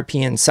in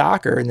European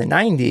soccer in the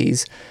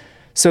 90s,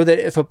 so that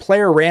if a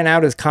player ran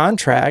out his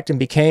contract and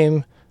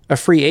became a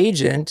free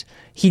agent,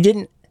 he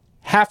didn't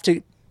have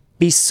to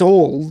be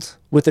sold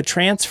with a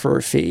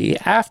transfer fee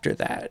after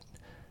that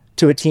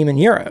to a team in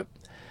Europe.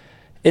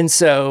 And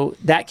so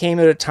that came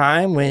at a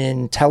time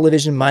when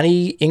television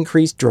money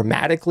increased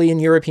dramatically in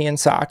European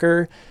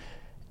soccer.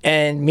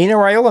 And Mino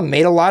Raiola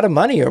made a lot of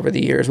money over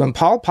the years. When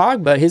Paul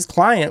Pogba, his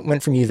client,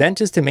 went from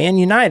Juventus to Man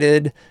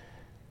United,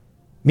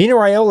 Mino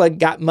Raiola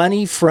got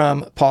money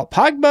from Paul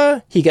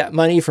Pogba, he got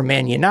money from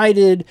Man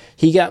United,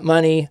 he got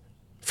money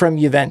from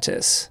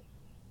Juventus.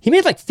 He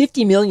made like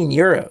 50 million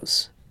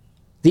euros,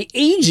 the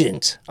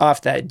agent,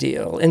 off that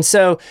deal. And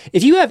so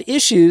if you have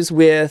issues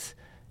with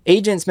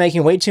agents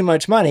making way too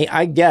much money,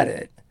 I get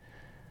it.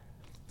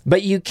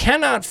 But you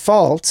cannot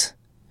fault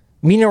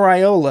Mino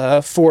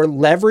Raiola for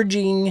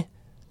leveraging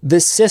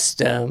the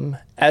system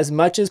as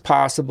much as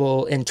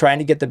possible in trying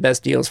to get the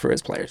best deals for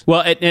his players.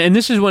 Well, and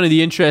this is one of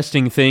the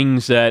interesting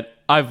things that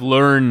I've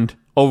learned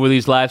over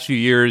these last few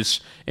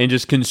years in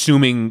just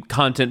consuming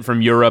content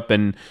from Europe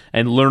and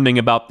learning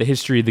about the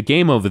history of the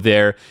game over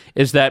there,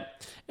 is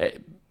that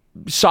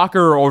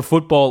soccer or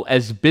football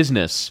as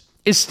business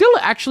is still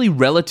actually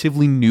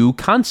relatively new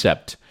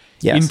concept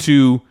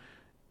into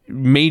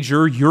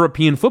major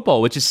European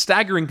football, which is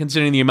staggering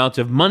considering the amount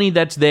of money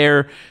that's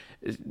there,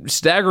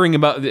 staggering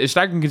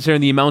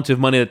considering the amount of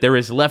money that there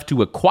is left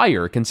to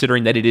acquire,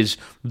 considering that it is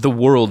the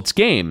world's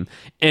game.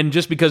 And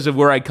just because of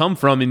where I come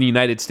from in the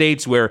United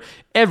States, where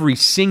every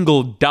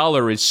single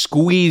dollar is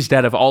squeezed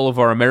out of all of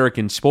our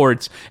American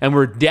sports, and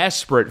we're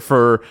desperate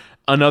for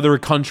another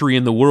country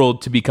in the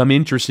world to become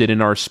interested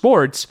in our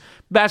sports.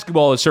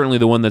 Basketball is certainly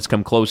the one that's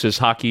come closest.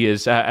 Hockey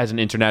has an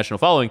international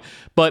following.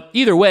 But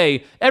either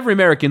way, every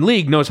American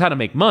league knows how to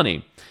make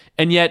money.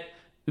 And yet,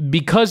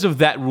 because of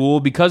that rule,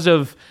 because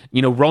of,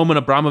 Roman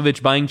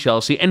Abramovich buying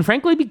Chelsea, and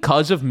frankly,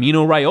 because of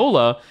Mino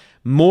Raiola,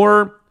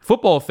 more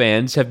football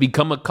fans have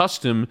become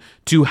accustomed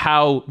to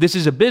how this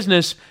is a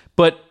business,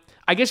 but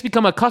I guess,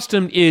 become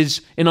accustomed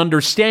is an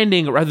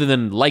understanding rather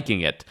than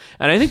liking it.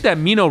 And I think that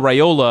Mino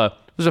Raiola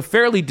was a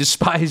fairly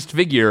despised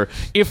figure,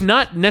 if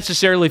not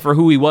necessarily for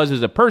who he was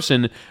as a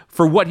person,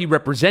 for what he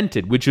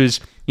represented, which was,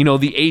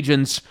 the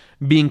agents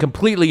being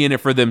completely in it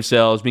for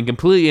themselves, being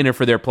completely in it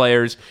for their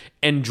players,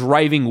 and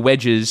driving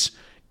wedges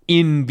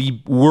in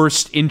the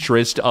worst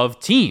interest of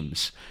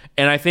teams.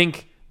 And I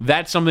think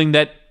that's something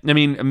that,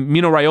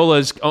 Mino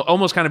Raiola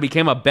almost kind of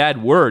became a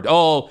bad word.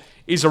 Oh,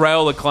 he's a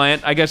Raiola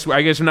client. I guess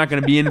we're not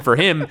going to be in for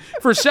him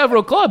for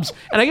several clubs.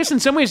 And I guess in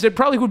some ways that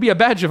probably would be a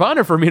badge of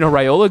honor for Mino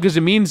Raiola, because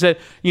it means that,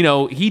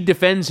 he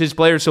defends his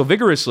players so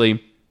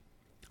vigorously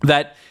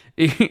that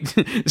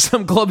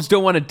some clubs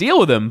don't want to deal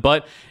with him.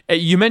 But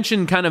you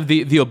mentioned kind of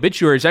the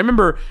obituaries. I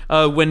remember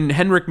when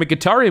Henrik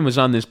Mkhitaryan was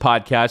on this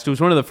podcast, it was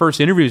one of the first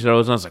interviews that I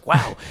was like,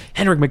 wow,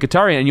 Henrik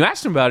Mkhitaryan. And you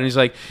asked him about it, and he's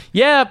like,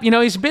 yeah,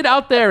 he's a bit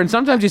out there, and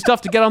sometimes he's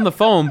tough to get on the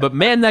phone, but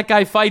man, that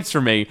guy fights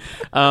for me.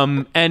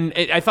 And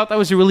I thought that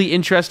was a really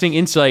interesting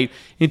insight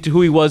into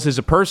who he was as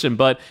a person.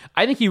 But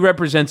I think he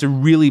represents a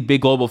really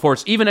big global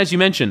force. Even as you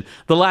mentioned,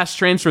 the last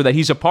transfer that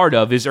he's a part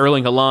of is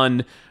Erling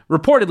Haaland,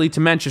 reportedly to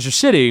Manchester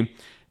City.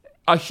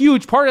 A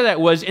huge part of that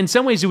was, in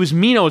some ways, it was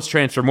Mino's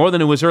transfer more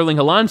than it was Erling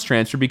Haaland's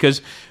transfer,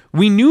 because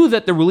we knew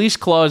that the release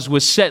clause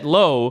was set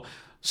low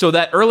so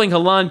that Erling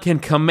Haaland can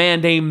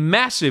command a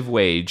massive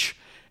wage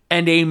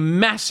and a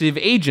massive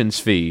agent's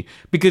fee,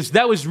 because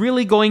that was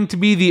really going to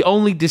be the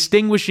only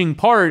distinguishing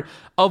part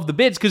of the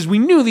bids, because we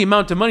knew the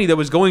amount of money that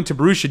was going to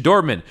Borussia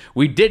Dortmund.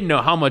 We didn't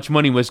know how much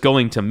money was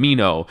going to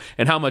Mino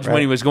and how much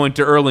money was going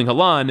to Erling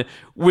Haaland,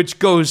 which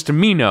goes to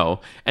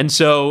Mino. And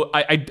so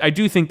I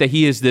do think that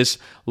he is this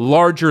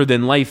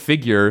larger-than-life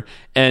figure,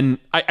 and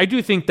I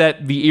do think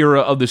that the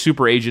era of the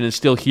super agent is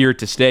still here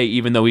to stay,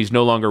 even though he's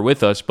no longer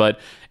with us,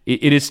 but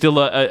it is still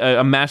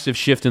a massive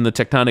shift in the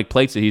tectonic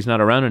plates that he's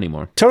not around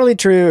anymore. Totally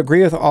true.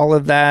 Agree with all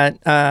of that.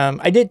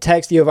 I did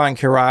text Jovan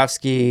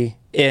Kirovski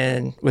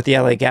with the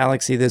LA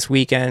Galaxy this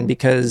weekend,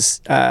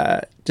 because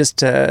just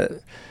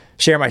to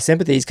share my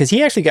sympathies, because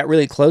he actually got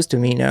really close to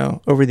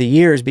Mino over the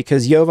years,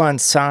 because Jovan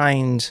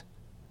signed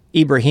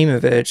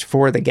Ibrahimovic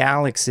for the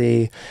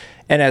Galaxy,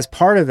 and as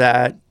part of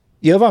that,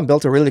 Jovan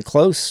built a really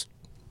close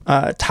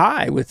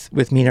tie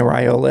with Mino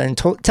Raiola,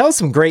 and tell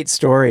some great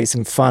stories,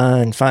 some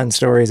fun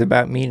stories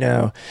about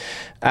Mino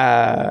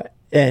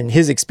and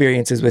his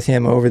experiences with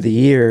him over the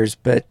years.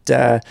 But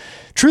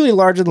truly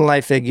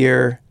larger-than-life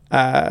figure,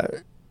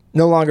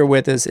 no longer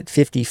with us at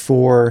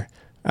 54,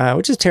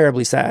 which is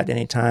terribly sad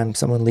anytime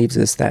someone leaves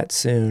us that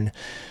soon.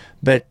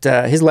 But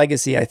his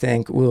legacy, I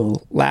think,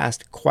 will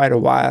last quite a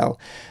while.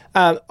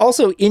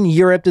 Also in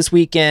Europe this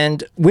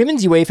weekend,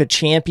 Women's UEFA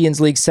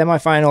Champions League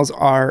semifinals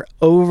are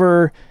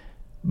over.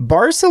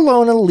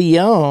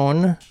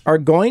 Barcelona-Lyon are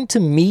going to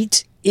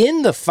meet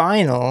in the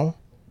final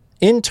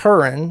in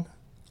Turin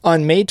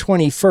on May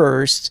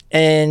 21st,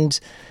 and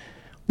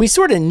we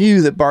sort of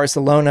knew that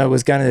Barcelona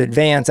was going to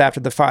advance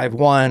after the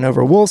 5-1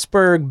 over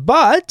Wolfsburg,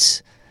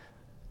 but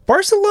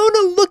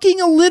Barcelona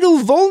looking a little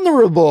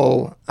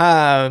vulnerable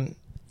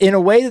in a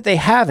way that they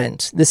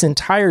haven't this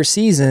entire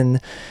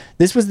season.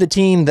 This was the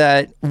team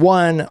that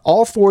won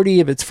all 40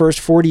 of its first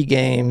 40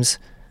 games,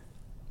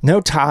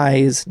 no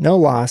ties, no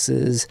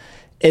losses,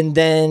 and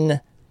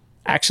then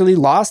actually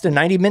lost a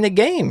 90-minute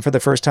game for the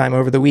first time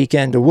over the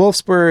weekend to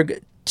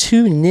Wolfsburg,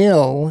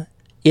 2-0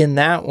 in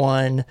that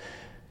one.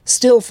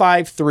 Still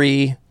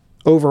 5-3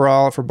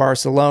 overall for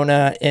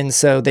Barcelona, and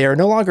so they are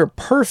no longer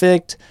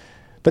perfect,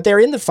 but they're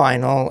in the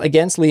final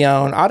against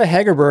Lyon. Ada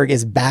Hegerberg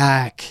is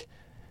back.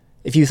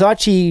 If you thought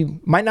she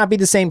might not be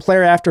the same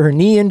player after her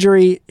knee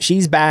injury,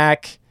 she's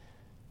back.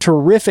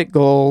 Terrific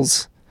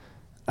goals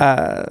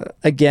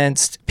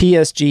against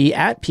PSG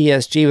at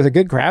PSG with a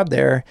good crowd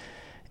there.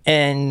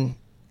 And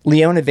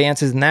Lyon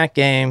advances in that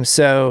game.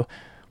 So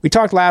we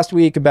talked last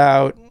week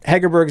about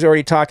Hegerberg's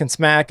already talking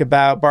smack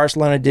about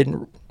Barcelona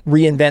didn't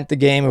reinvent the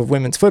game of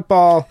women's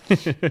football.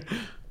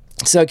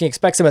 So you can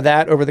expect some of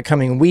that over the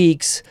coming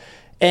weeks.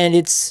 And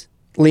it's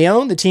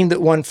Lyon, the team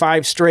that won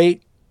 5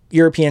 straight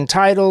European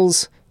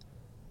titles.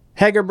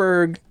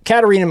 Hegerberg,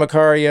 Catarina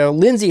Macario,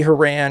 Lindsey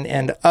Horan,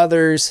 and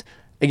others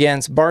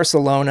against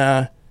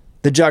Barcelona,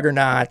 the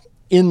juggernaut,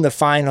 in the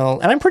final,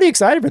 and I'm pretty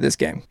excited for this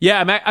game.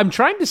 Yeah, I'm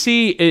trying to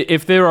see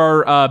if there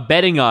are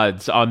betting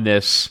odds on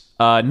this.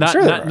 Not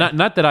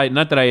that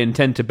I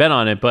intend to bet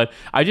on it, but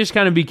I just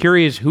kind of be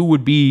curious who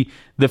would be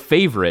the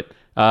favorite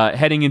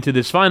heading into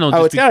this final.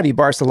 It's got to be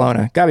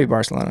Barcelona. Got to be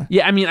Barcelona.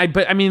 Yeah, I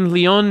mean,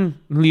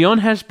 Lyon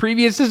has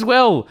previous as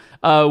well,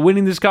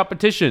 winning this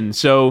competition.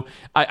 So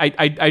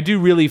I do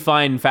really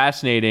find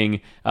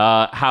fascinating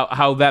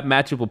how that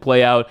matchup will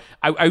play out.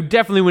 I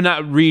definitely would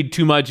not read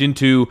too much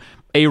into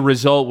a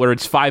result where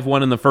it's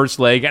 5-1 in the first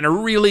leg and a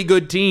really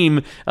good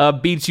team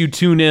beats you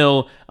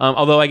 2-0.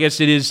 Although I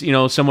guess it is,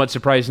 somewhat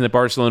surprising that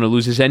Barcelona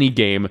loses any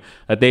game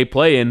that they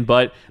play in.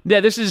 But yeah,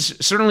 this is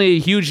certainly a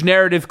huge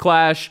narrative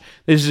clash.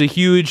 This is a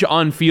huge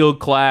on-field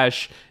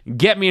clash.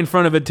 Get me in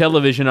front of a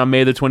television on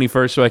May the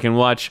 21st so I can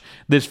watch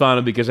this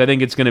final, because I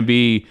think it's going to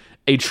be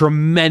a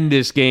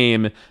tremendous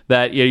game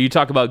that, you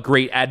talk about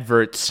great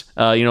adverts.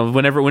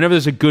 Whenever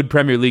there's a good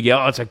Premier League,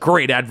 it's a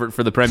great advert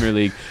for the Premier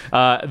League.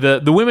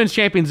 The Women's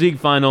Champions League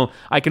final,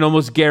 I can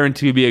almost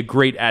guarantee will be a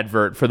great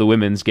advert for the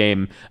women's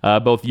game,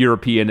 both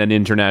European and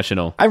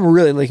international. I'm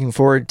really looking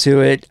forward to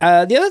it.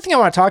 The other thing I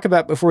want to talk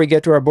about before we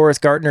get to our Boris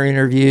Gartner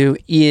interview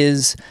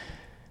is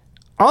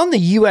on the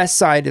U.S.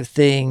 side of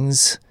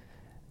things,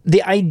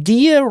 the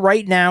idea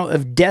right now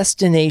of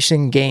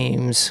destination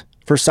games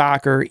for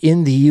soccer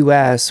in the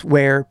U.S.,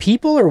 where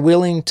people are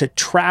willing to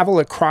travel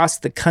across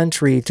the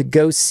country to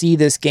go see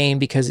this game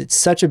because it's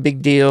such a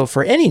big deal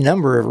for any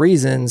number of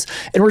reasons.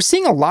 And we're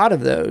seeing a lot of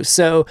those.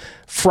 So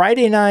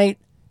Friday night,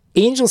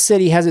 Angel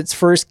City has its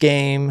first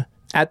game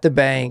at the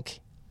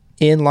Bank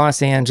in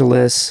Los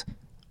Angeles,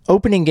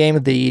 opening game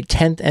of the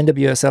 10th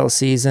NWSL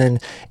season,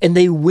 and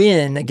they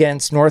win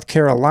against North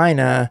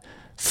Carolina,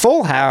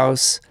 full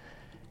house,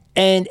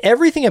 and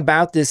everything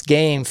about this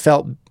game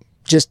felt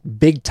just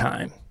big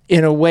time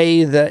in a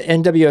way the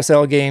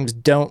NWSL games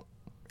don't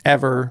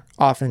ever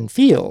often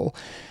feel.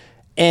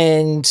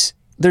 And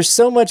there's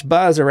so much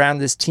buzz around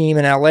this team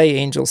in LA,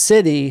 Angel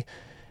City.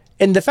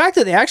 And the fact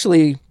that they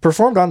actually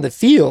performed on the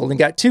field and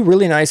got 2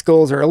 really nice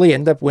goals early,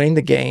 ended up winning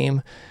the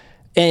game,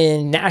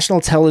 and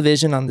national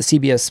television on the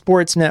CBS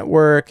Sports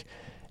Network,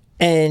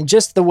 and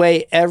just the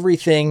way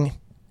everything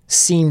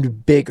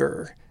seemed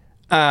bigger.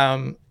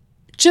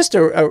 Just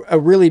a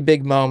really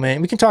big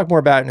moment. We can talk more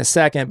about it in a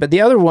second, but the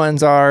other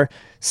ones are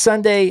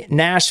Sunday,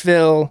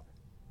 Nashville,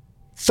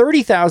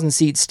 30,000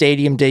 seat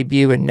stadium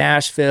debut in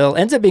Nashville.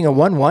 Ends up being a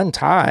 1-1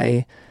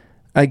 tie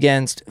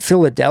against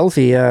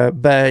Philadelphia,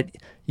 but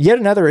yet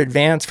another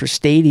advance for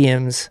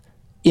stadiums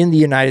in the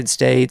United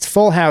States.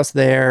 Full house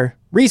there.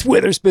 Reese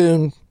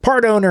Witherspoon,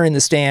 part owner in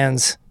the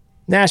stands,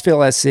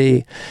 Nashville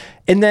SC.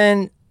 And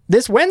then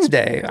this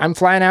Wednesday, I'm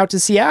flying out to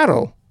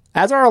Seattle,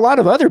 as are a lot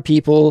of other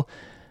people,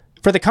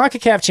 for the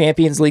CONCACAF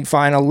Champions League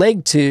final,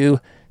 Leg 2.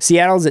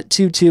 Seattle's at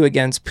 2-2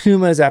 against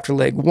Pumas after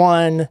Leg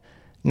 1.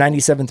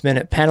 97th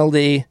minute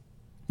penalty.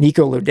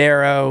 Nico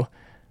Lodero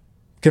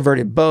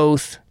converted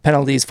both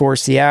penalties for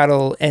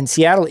Seattle. And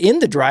Seattle in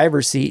the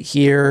driver's seat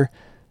here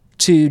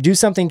to do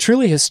something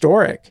truly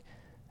historic.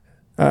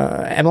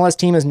 MLS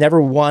team has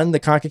never won the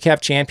CONCACAF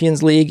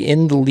Champions League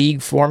in the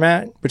league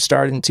format, which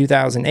started in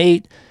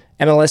 2008.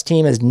 MLS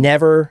team has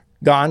never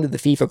gone to the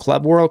FIFA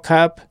Club World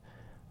Cup.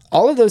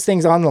 All of those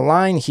things on the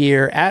line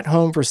here at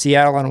home for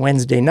Seattle on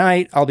Wednesday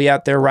night. I'll be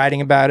out there writing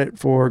about it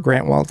for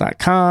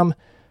GrantWall.com.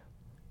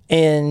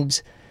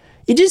 And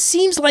it just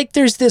seems like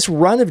there's this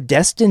run of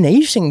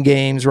destination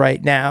games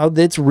right now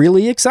that's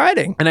really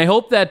exciting. And I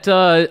hope that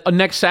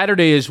next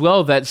Saturday as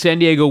well, that San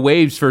Diego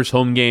Waves' first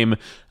home game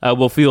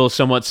will feel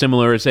somewhat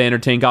similar as they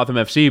entertain Gotham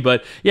FC.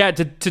 But yeah,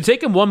 to take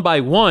them one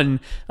by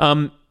one,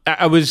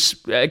 I was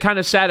kind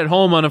of sat at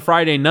home on a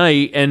Friday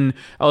night, and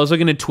I was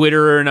looking at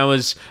Twitter, and I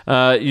was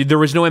there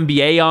was no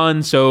NBA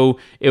on, so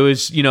it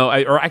was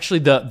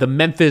the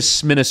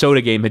Memphis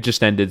Minnesota game had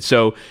just ended,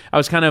 so I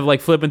was kind of like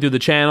flipping through the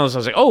channels. I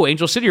was like, oh,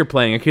 Angel City are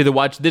playing. I could either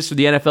watch this or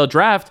the NFL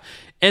draft,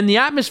 and the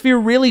atmosphere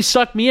really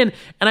sucked me in.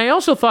 And I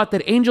also thought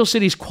that Angel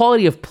City's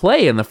quality of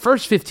play in the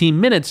first 15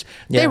 minutes,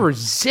 they were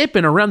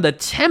zipping around the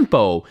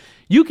tempo.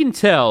 You can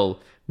tell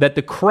that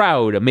the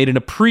crowd made an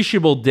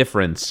appreciable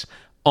difference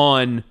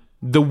on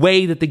the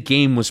way that the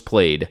game was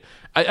played.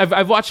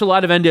 I've watched a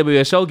lot of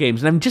NWSL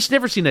games, and I've just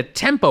never seen a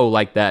tempo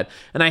like that.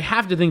 And I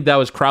have to think that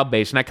was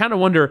crowd-based. And I kind of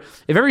wonder,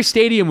 if every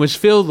stadium was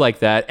filled like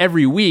that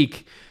every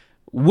week,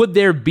 would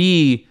there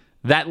be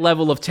that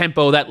level of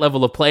tempo, that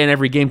level of play in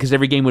every game, because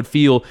every game would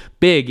feel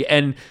big?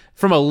 And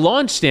from a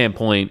launch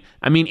standpoint,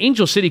 I mean,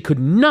 Angel City could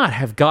not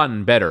have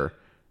gotten better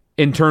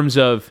in terms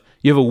of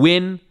you have a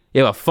win,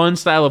 you have a fun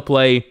style of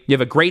play. You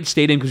have a great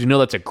stadium because you know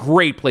that's a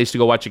great place to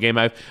go watch a game.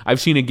 I've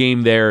seen a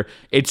game there.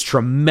 It's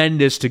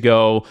tremendous to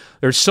go.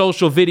 There's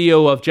social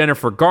video of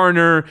Jennifer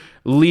Garner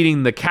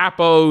leading the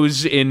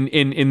Capos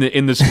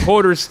in the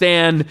supporter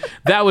stand.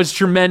 That was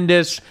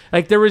tremendous.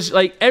 Like, there was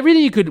like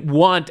everything you could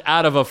want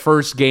out of a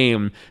first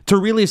game to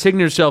really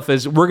signal yourself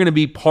as, we're going to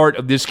be part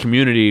of this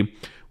community.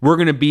 We're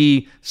going to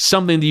be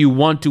something that you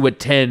want to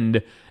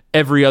attend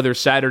every other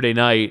Saturday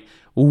night.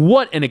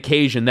 What an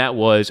occasion that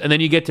was. And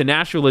then you get to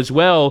Nashville as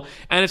well.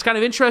 And it's kind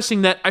of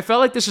interesting that I felt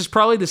like this is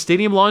probably the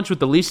stadium launch with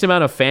the least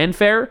amount of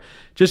fanfare,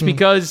 just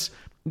because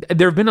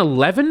there have been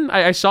 11,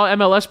 I saw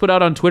MLS put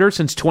out on Twitter,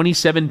 since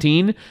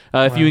 2017.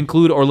 If you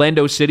include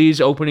Orlando City's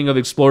opening of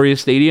Exploria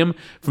Stadium.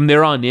 From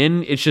there on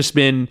in, it's just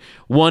been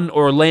one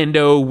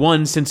Orlando,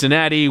 one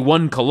Cincinnati,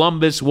 one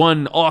Columbus,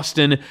 one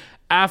Austin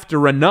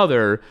after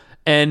another.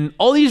 And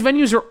all these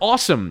venues are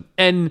awesome.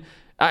 And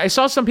I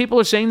saw some people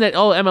are saying that,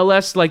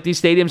 MLS, like,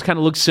 these stadiums kind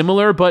of look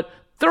similar, but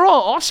they're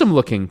all awesome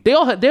looking. They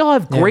all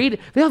have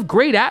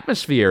great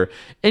atmosphere.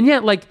 And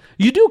yet, like,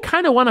 you do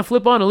kind of want to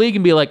flip on a league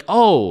and be like,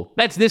 oh,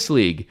 that's this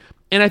league.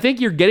 And I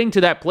think you're getting to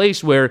that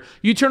place where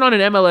you turn on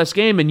an MLS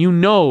game and you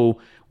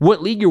know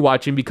what league you're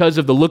watching because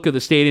of the look of the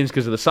stadiums,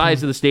 because of the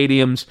size of the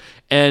stadiums.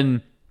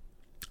 And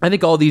I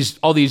think all these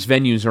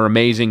venues are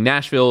amazing.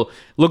 Nashville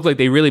looked like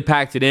they really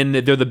packed it in.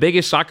 They're the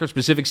biggest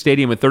soccer-specific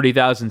stadium with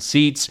 30,000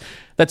 seats.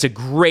 That's a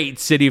great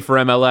city for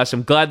MLS.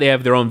 I'm glad they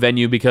have their own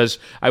venue because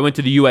I went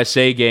to the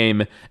USA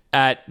game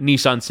at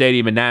Nissan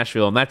Stadium in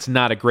Nashville, and that's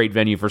not a great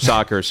venue for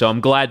soccer. So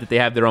I'm glad that they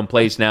have their own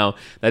place now.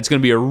 That's going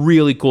to be a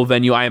really cool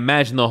venue. I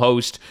imagine they'll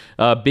host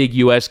big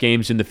US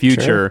games in the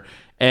future. Sure.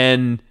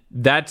 And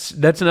that's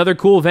another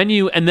cool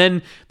venue. And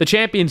then the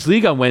Champions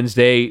League on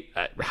Wednesday,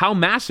 how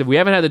massive. We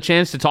haven't had the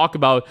chance to talk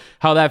about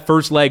how that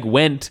first leg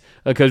went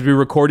because we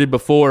recorded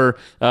before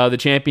the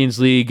Champions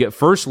League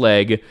first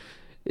leg.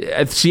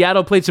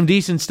 Seattle played some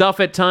decent stuff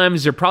at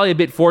times. They're probably a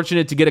bit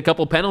fortunate to get a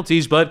couple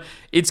penalties, but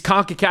it's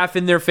CONCACAF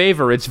in their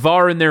favor. It's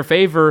VAR in their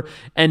favor.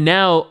 And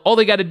now all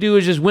they got to do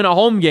is just win a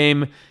home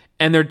game,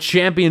 and they're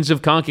champions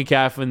of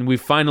CONCACAF, and we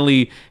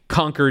finally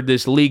conquered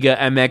this Liga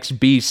MX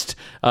beast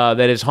that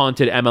has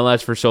haunted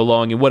MLS for so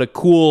long. And what a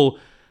cool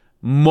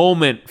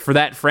moment for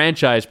that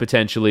franchise,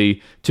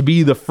 potentially, to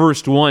be the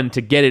first one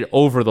to get it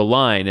over the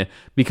line,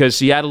 because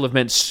Seattle have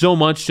meant so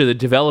much to the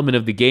development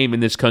of the game in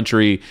this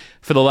country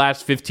for the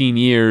last 15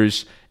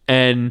 years,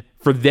 and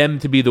for them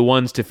to be the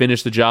ones to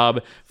finish the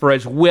job, for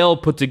as well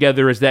put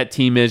together as that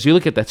team is. You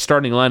look at that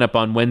starting lineup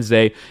on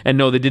Wednesday, and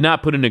no, they did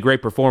not put in a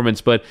great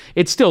performance, but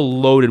it's still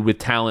loaded with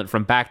talent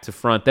from back to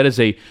front. That is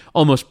a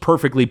almost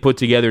perfectly put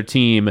together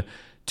team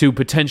to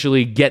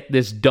potentially get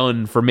this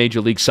done for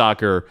Major League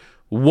Soccer.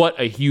 What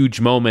a huge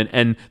moment,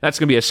 and that's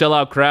going to be a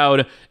sellout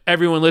crowd.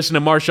 Everyone listened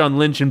to Marshawn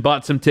Lynch and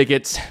bought some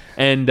tickets,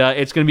 and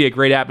it's going to be a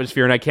great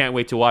atmosphere, and I can't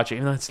wait to watch it.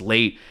 Even though it's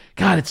late.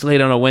 God, it's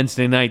late on a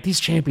Wednesday night. These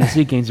Champions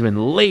League games have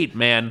been late,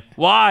 man.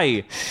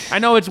 Why? I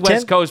know it's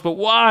West Coast, but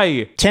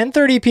why?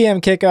 10:30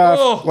 p.m.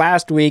 kickoff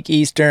last week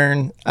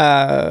Eastern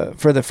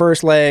for the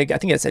first leg. I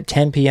think it's a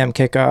 10 p.m.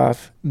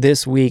 kickoff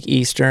this week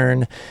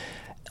Eastern.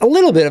 A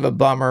little bit of a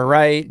bummer,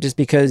 right? Just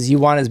because you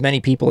want as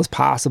many people as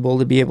possible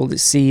to be able to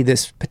see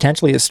this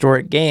potentially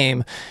historic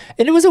game.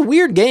 And it was a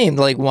weird game,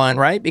 like one,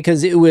 right?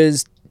 Because it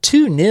was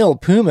 2-0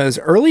 Pumas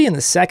early in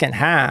the second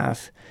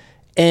half.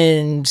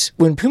 And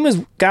when Pumas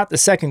got the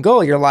second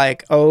goal, you're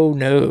like, oh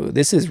no,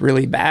 this is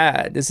really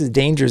bad. This is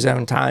danger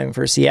zone time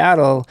for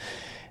Seattle.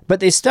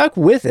 But they stuck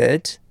with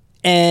it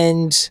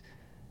and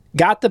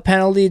got the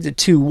penalty to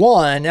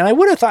 2-1. And I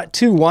would have thought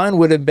 2-1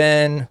 would have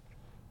been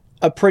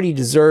a pretty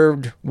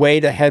deserved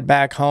way to head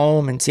back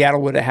home, and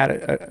Seattle would have had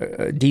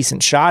a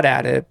decent shot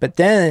at it. But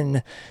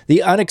then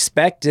the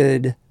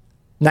unexpected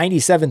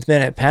 97th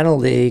minute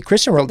penalty,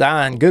 Christian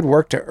Roldan, good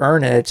work to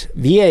earn it.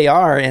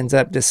 VAR ends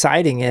up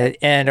deciding it,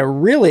 and a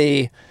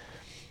really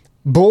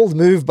bold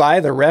move by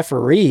the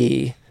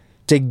referee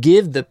to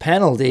give the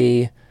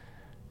penalty,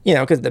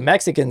 because the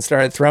Mexicans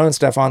started throwing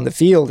stuff on the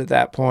field at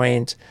that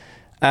point.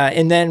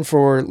 And then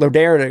for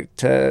Lodero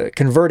to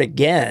convert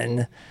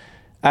again,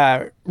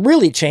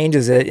 really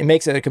changes it. It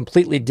makes it a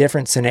completely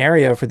different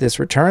scenario for this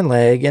return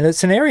leg, and a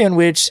scenario in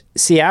which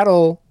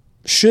Seattle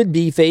should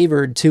be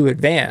favored to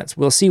advance.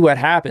 We'll see what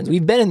happens.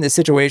 We've been in this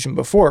situation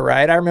before,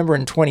 right? I remember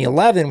in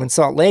 2011 when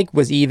Salt Lake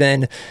was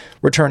even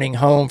returning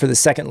home for the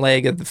second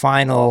leg of the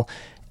final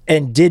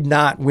and did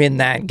not win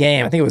that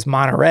game. I think it was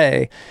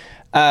Monterrey.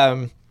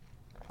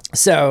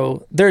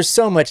 So there's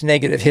so much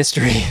negative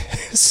history,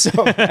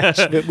 so much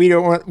that we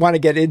don't want to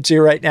get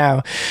into right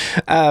now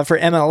for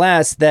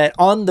MLS, that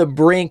on the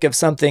brink of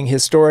something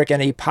historic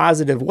in a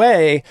positive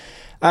way,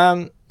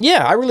 I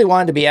really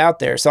wanted to be out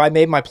there. So I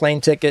made my plane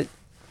ticket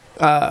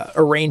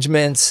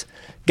arrangements,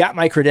 got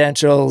my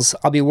credentials.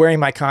 I'll be wearing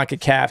my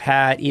CONCACAF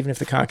hat, even if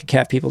the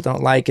CONCACAF people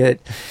don't like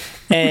it.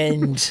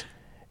 And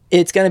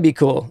it's going to be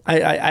cool.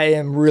 I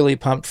am really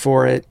pumped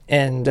for it.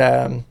 And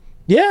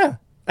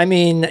I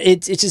mean,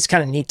 it's just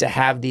kind of neat to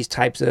have these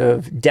types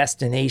of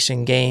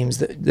destination games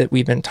that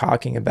we've been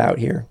talking about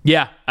here.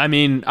 Yeah, I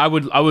mean, I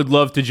would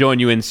love to join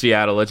you in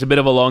Seattle. It's a bit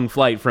of a long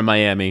flight from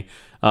Miami.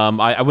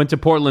 I went to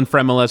Portland for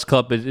MLS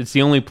Cup. It's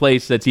the only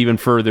place that's even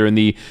further in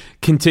the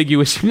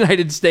contiguous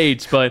United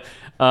States. But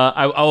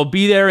I'll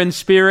be there in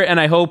spirit, and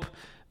I hope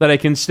that I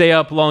can stay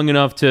up long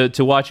enough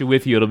to watch it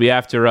with you. It'll be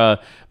after a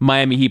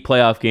Miami Heat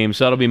playoff game,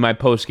 so that'll be my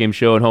post-game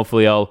show, and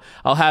hopefully I'll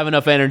have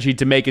enough energy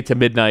to make it to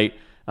midnight.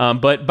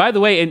 But by the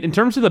way, in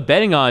terms of the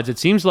betting odds, it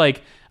seems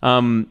like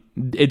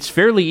it's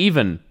fairly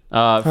even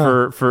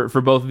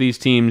for both of these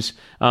teams.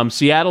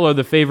 Seattle are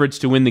the favorites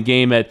to win the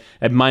game at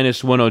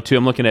minus 102.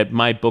 I'm looking at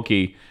my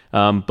bookie.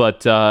 It's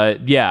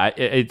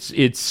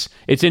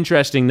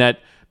interesting that.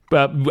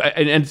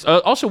 And it's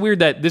also weird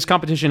that this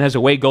competition has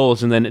away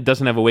goals and then it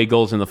doesn't have away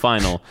goals in the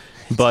final.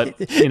 But,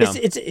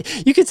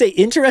 it's you could say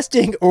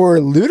interesting or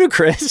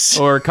ludicrous.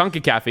 Or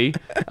CONCACAF-y.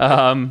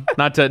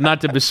 Not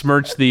to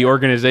besmirch the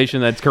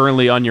organization that's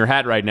currently on your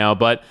hat right now.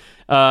 But,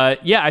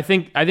 I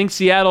think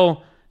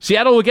Seattle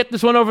will get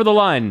this one over the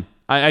line.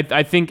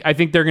 I think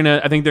they're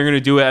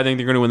gonna do it. I think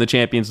they're gonna win the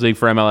Champions League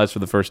for MLS for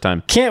the first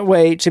time. Can't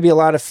wait. Should be a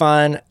lot of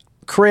fun.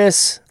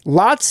 Chris,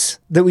 lots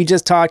that we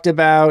just talked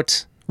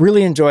about.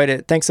 Really enjoyed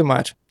it. Thanks so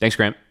much. Thanks,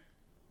 Grant.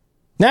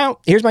 Now,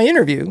 here's my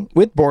interview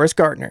with Boris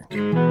Gartner.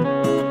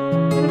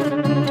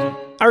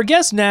 Our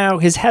guest now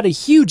has had a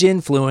huge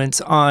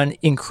influence on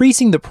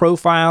increasing the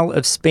profile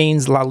of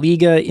Spain's La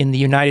Liga in the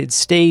United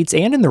States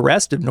and in the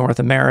rest of North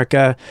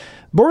America.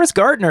 Boris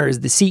Gartner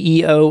is the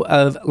CEO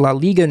of La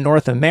Liga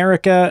North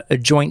America, a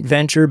joint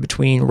venture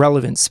between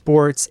Relevant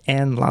Sports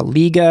and La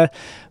Liga.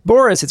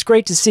 Boris, it's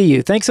great to see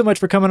you. Thanks so much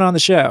for coming on the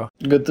show.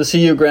 Good to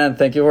see you, Grant.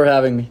 Thank you for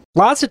having me.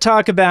 Lots to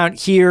talk about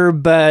here,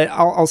 but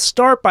I'll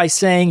start by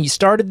saying you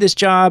started this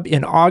job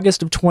in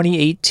August of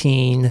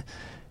 2018.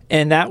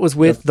 And that was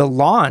with the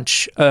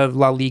launch of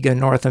La Liga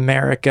North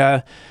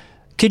America.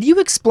 Could you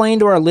explain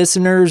to our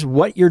listeners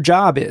what your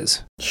job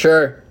is?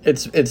 Sure.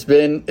 It's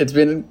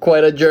been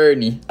quite a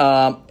journey.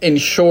 In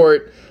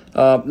short,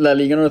 La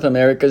Liga North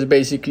America is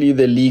basically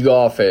the league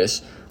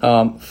office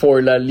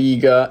for La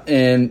Liga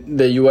in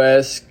the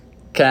U.S.,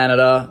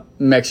 Canada,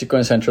 Mexico,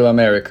 and Central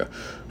America.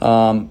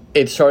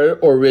 It started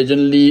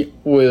originally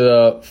with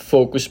a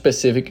focus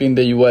specifically in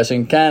the U.S.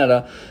 and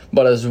Canada,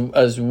 but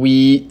as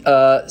we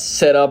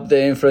set up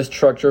the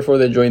infrastructure for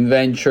the joint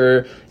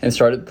venture and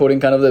started putting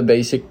kind of the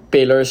basic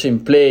pillars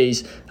in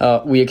place,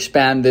 we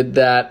expanded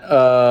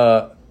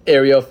that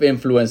area of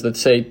influence,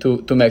 let's say,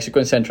 to Mexico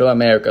and Central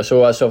America.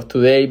 So as of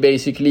today,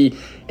 basically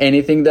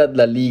anything that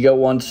La Liga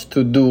wants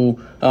to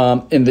do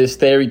in these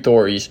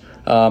territories,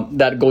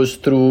 that goes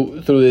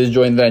through this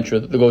joint venture,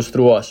 that goes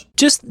through us.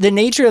 Just the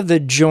nature of the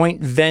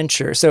joint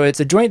venture. So it's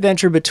a joint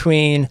venture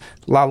between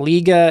La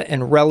Liga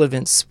and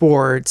Relevant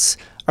Sports.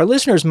 Our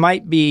listeners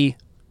might be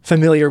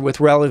familiar with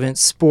Relevant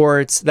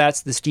Sports.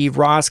 That's the Steve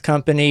Ross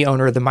company,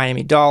 owner of the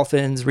Miami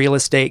Dolphins, real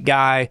estate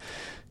guy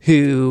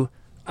who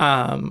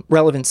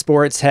Relevant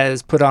Sports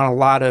has put on a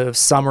lot of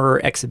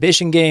summer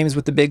exhibition games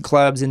with the big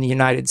clubs in the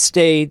United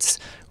States.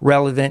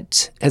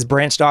 Relevant has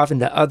branched off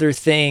into other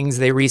things.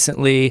 They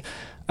recently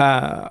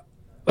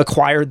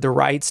acquired the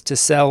rights to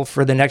sell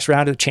for the next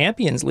round of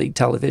Champions League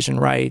television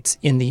rights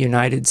in the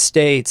United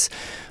States.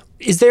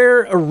 Is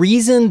there a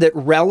reason that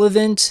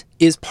Relevant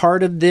is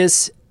part of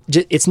this?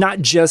 It's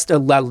not just a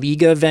La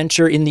Liga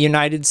venture in the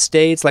United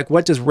States. Like,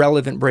 what does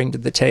Relevant bring to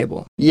the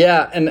table?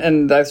 Yeah,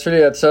 and actually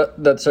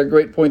that's a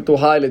great point to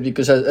highlight,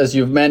 because as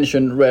you've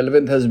mentioned,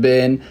 Relevant has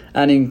been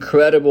an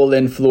incredible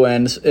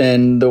influence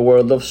in the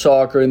world of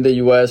soccer in the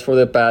U.S. for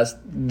the past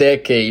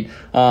decade,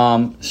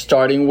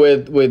 starting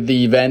with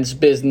the events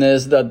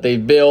business that they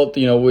built,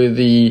 with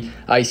the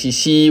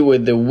ICC,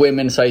 with the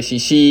women's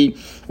ICC,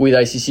 with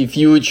ICC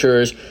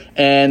Futures,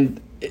 and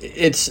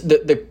it's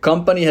the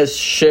company has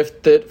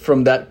shifted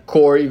from that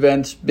core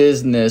events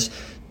business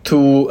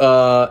to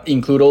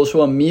include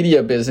also a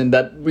media business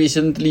that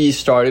recently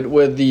started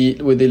with the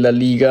La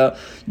Liga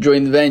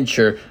joint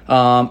venture,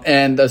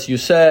 and as you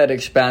said,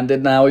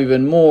 expanded now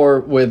even more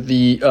with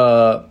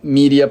the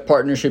media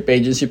partnership,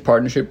 agency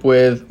partnership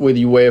with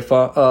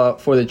UEFA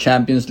for the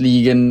Champions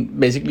League and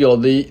basically all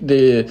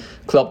the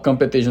club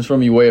competitions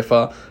from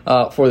UEFA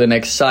for the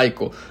next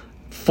cycle.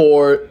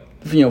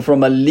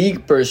 From a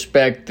league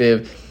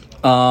perspective,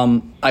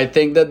 I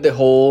think that the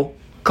whole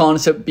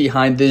concept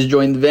behind this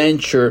joint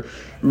venture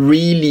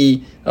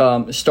really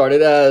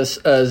started as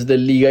the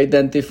league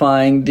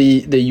identifying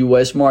the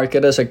U.S.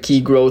 market as a key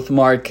growth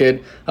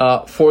market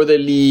for the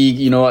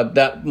league. At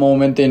that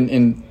moment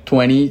in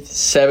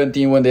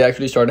 2017, when they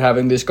actually started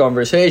having these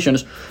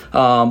conversations,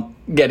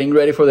 getting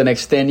ready for the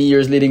next 10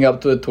 years leading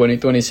up to the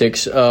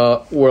 2026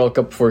 World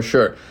Cup for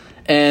sure.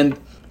 And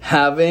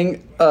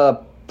having a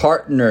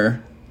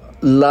partner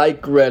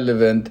like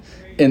Relevant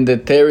in the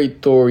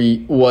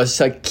territory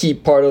was a key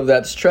part of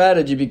that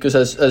strategy, because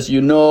as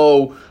you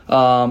know,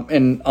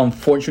 and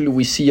unfortunately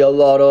we see a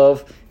lot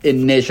of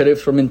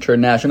initiatives from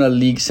international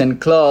leagues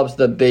and clubs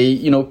that they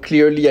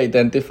clearly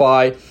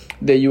identify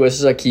the US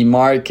as a key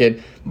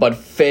market but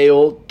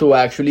fail to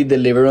actually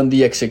deliver on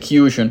the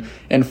execution.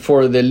 And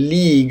for the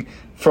league,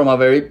 from a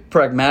very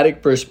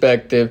pragmatic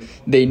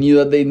perspective, they knew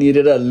that they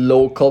needed a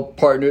local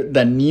partner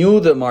that knew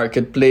the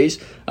marketplace,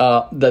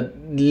 that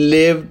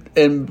lived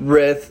and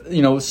breathed,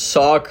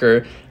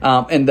 soccer,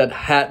 and that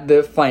had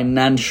the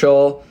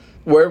financial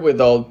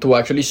wherewithal to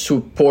actually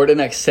support and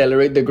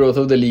accelerate the growth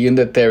of the league in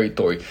the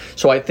territory.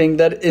 So I think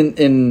that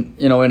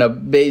in a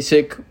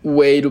basic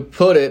way to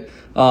put it,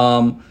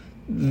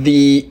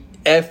 the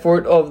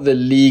effort of the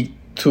league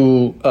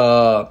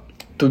to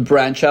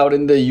branch out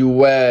in the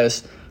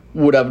U.S.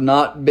 would have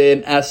not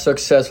been as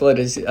successful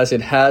as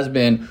it has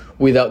been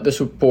without the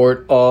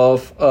support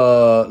of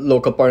a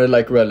local partner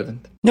like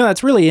Relevant. No,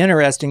 it's really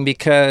interesting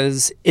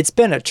because it's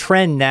been a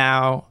trend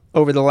now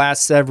over the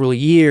last several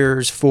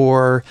years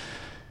for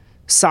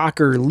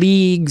soccer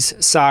leagues,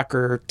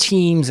 soccer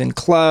teams and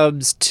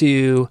clubs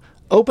to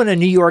open a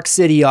New York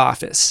City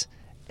office.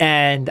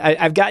 And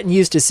I've gotten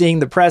used to seeing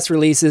the press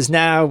releases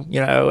now,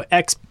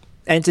 X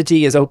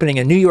entity is opening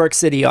a New York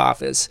City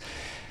office.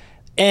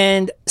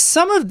 And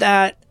some of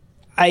that,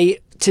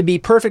 to be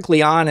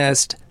perfectly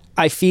honest,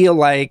 I feel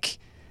like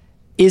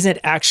isn't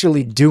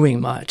actually doing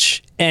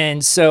much.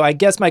 And so I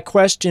guess my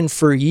question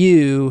for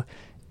you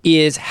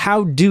is,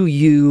 how do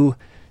you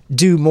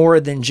do more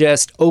than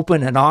just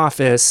open an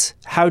office?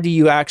 How do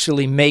you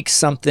actually make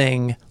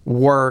something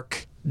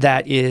work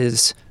that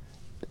is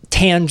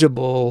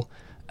tangible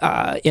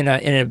in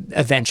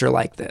a venture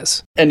like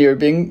this. And you're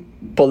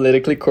being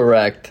politically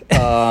correct.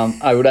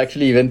 I would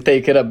actually even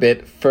take it a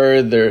bit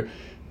further.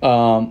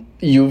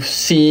 You've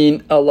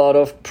seen a lot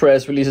of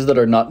press releases that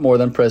are not more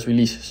than press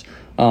releases.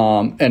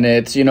 And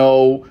it's,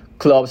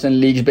 clubs and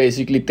leagues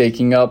basically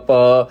taking up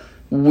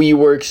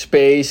WeWork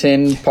space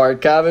in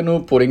Park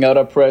Avenue, putting out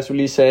a press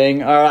release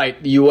saying, all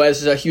right, the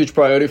U.S. is a huge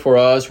priority for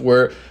us.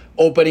 We're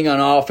opening an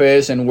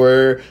office and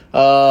we're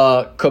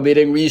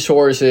committing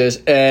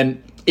resources.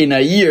 And in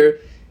a year,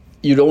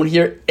 you don't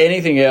hear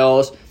anything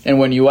else. And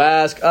when you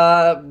ask,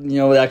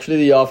 actually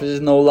the office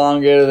is no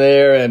longer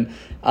there. And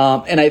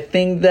I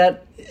think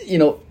that,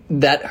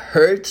 that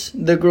hurts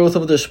the growth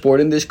of the sport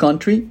in this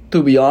country,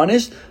 to be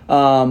honest,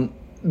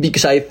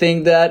 because I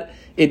think that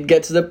it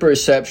gets the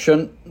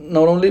perception,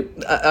 not only,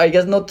 I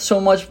guess, not so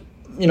much,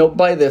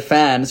 by the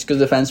fans, because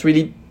the fans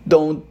really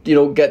don't,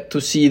 get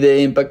to see the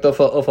impact of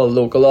a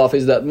local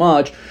office that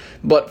much,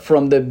 but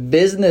from the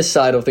business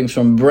side of things,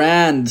 from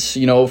brands,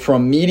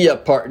 from media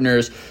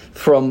partners,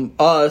 from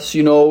us,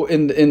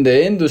 in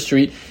the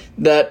industry,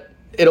 that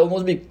it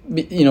almost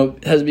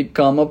has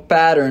become a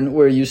pattern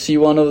where you see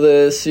one of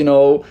these,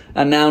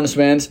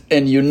 announcements,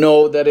 and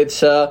that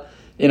it's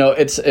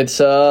it's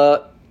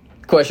a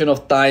question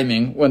of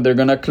timing when they're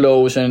gonna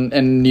close, and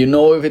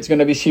if it's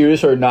gonna be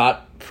serious or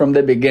not from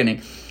the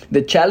beginning.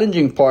 The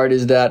challenging part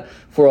is that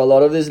for a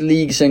lot of these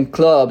leagues and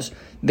clubs,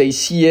 they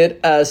see it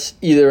as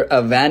either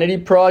a vanity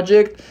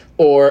project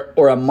or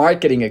a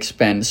marketing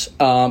expense.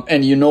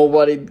 And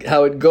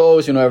how it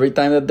goes. Every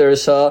time that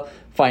there's a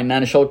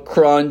financial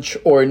crunch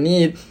or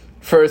need,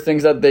 first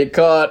things that they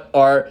cut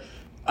are,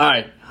 all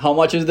right, how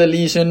much is the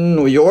lease in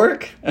New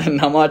York? And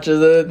how much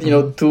is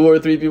the, 2 or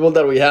 3 people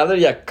that we have there?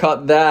 Yeah,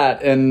 cut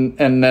that. And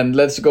then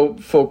let's go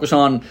focus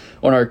on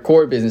our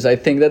core business. I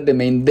think that the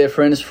main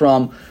difference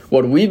from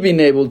what we've been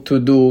able to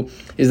do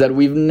is that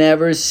we've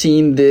never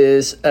seen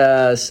this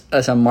as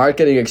a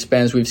marketing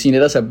expense. We've seen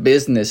it as a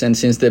business. And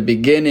since the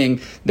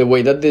beginning, the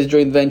way that this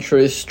joint venture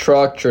is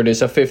structured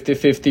is a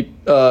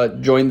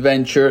 50-50 joint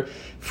venture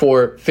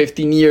for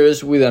 15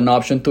 years with an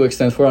option to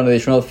extend for an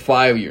additional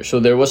 5 years. So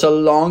there was a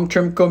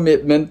long-term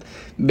commitment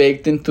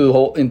baked into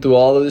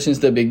all of this since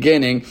the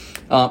beginning.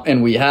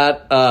 And we had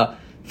a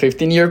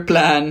 15-year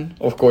plan,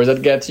 of course,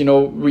 that gets,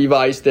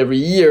 revised every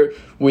year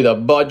with a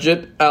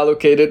budget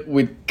allocated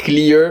with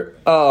clear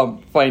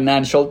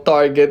financial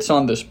targets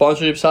on the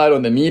sponsorship side,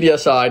 on the media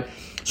side.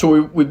 So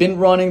we've been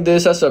running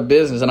this as a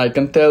business, and I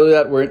can tell you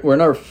that we're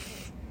in our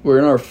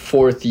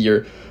 4th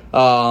year.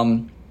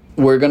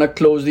 We're going to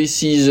close this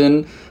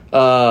season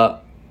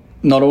not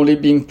only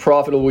being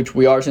profitable, which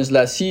we are since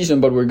last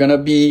season, but we're going to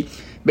be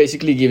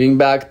basically giving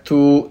back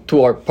to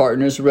our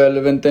partners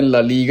Relevant and La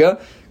Liga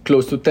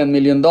close to $10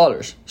 million.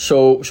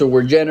 So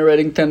we're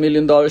generating $10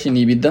 million in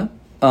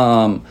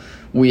EBITDA.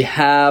 We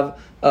have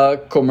a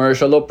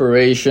commercial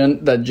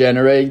operation that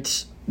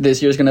generates,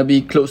 this year is going to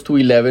be close to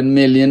 11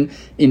 million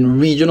in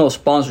regional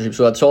sponsorship.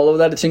 So that's all of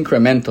that. It's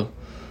incremental.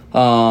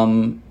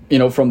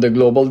 From the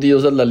global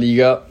deals that La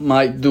Liga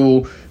might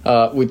do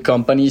with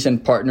companies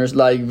and partners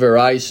like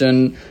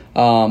Verizon,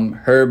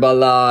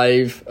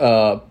 Herbalife,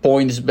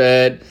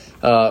 PointsBet.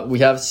 We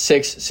have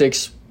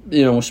six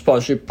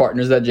sponsorship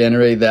partners that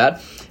generate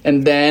that.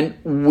 And then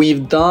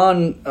we've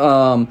done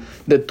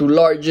the 2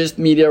 largest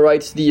media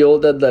rights deal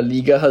that La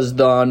Liga has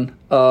done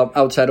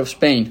outside of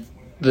Spain.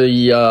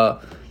 The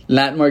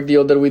landmark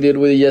deal that we did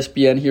with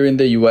ESPN here in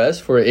the US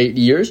for 8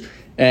 years.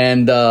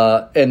 And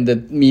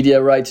the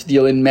media rights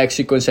deal in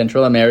Mexico and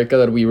Central America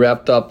that we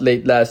wrapped up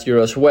late last year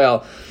as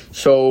well.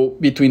 So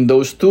between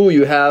those two,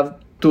 you have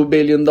 $2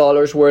 billion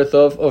worth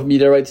of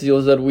media rights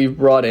deals that we've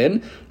brought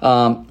in.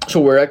 So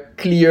we're a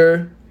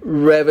clear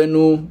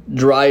revenue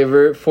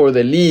driver for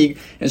the league.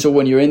 And so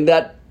when you're in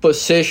that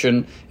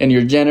position and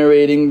you're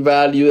generating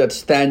value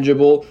that's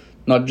tangible,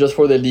 not just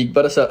for the league,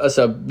 but as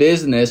a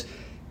business,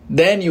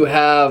 then you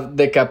have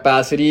the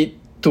capacity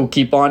to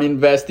keep on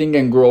investing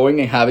and growing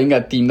and having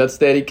a team that's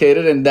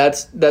dedicated. And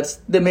that's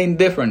the main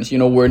difference.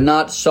 We're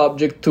not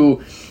subject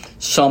to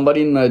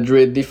somebody in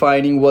Madrid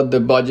defining what the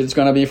budget is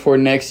going to be for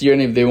next year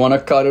and if they want to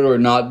cut it or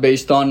not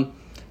based on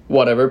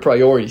whatever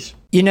priorities.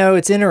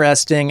 It's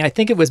interesting. I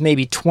think it was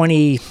maybe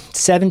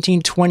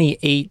 2017,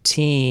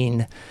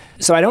 2018.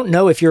 So I don't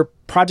know if your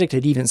project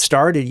had even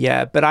started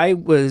yet, but I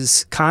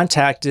was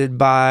contacted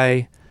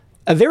by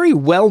a very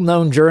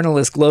well-known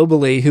journalist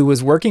globally who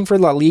was working for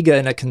La Liga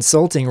in a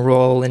consulting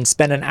role and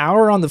spent an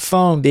hour on the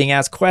phone being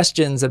asked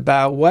questions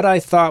about what I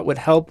thought would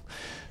help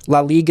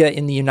La Liga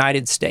in the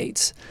United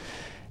States.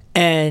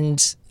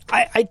 And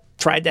I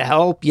tried to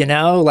help,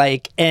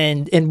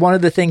 and one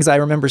of the things I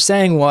remember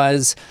saying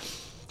was,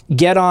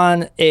 get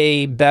on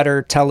a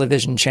better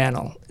television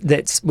channel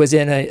that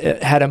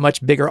had a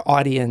much bigger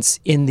audience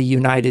in the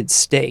United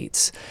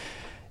States.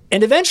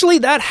 And eventually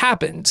that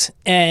happened.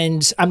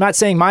 And I'm not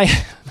saying my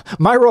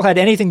role had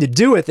anything to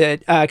do with it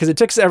because it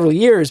took several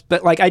years,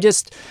 but I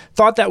just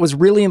thought that was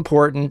really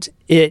important.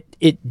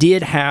 It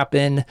did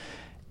happen.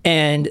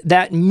 And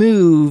that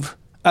move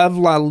of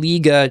La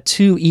Liga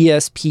to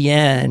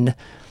ESPN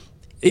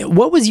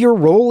What was your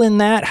role in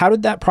that? How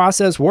did that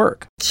process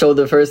work? So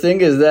the first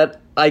thing is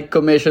that I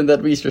commissioned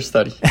that research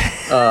study.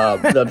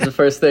 That's the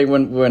first thing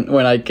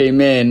when I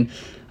came in.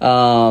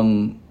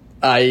 I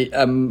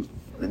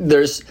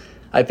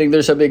think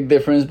there's a big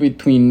difference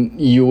between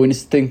you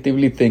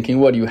instinctively thinking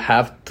what you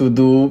have to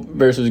do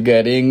versus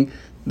getting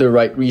the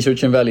right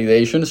research and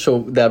validation. So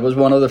that was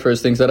one of the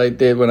first things that I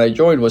did when I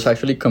joined, was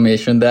actually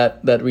commission that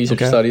research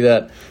study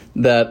that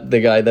the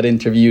guy that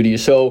interviewed you.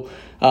 So,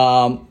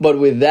 but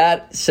with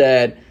that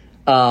said,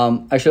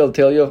 actually I'll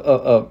tell you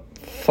a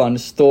fun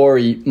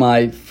story.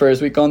 My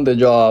first week on the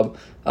job,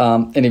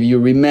 and if you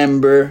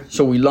remember,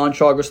 so we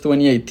launched August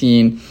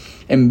 2018,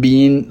 and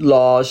being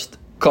lost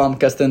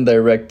Comcast and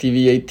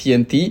DirecTV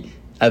AT&T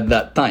at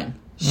that time.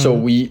 So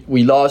we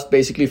lost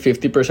basically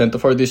 50%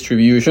 of our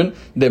distribution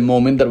the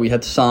moment that we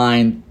had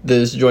signed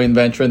this joint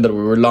venture and that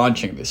we were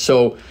launching this.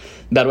 So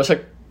that was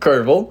a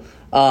curveball.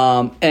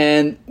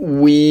 And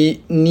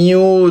we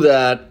knew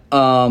that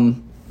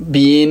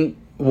being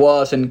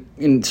was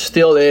and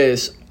still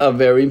is a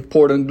very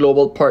important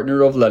global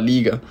partner of La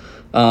Liga.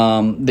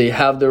 They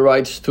have the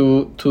rights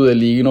to the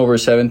league in over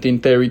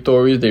 17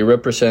 territories. They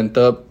represent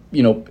an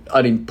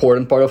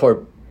important part of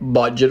our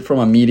budget from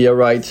a media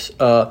rights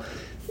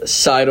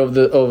side of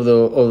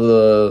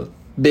the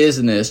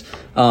business,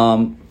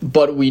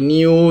 but we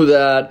knew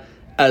that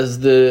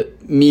as the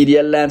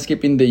media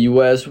landscape in the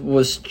US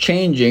was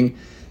changing,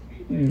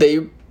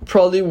 they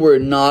probably were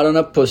not in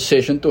a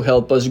position to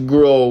help us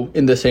grow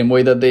in the same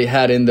way that they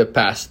had in the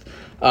past.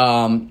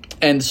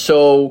 And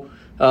so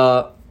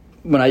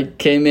when I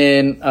came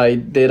in, I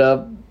did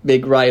a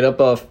big write-up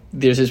of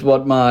this is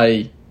what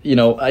my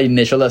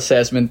initial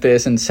assessment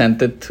is, and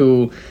sent it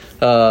to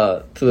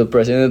the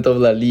president of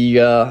La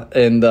Liga,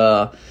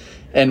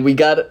 and we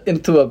got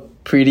into a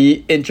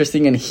pretty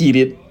interesting and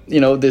heated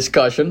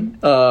discussion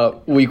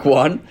week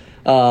one,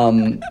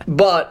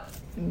 but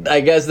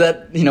I guess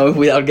that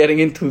without getting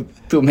into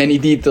too many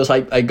details,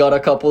 I got a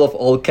couple of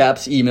all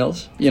caps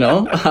emails,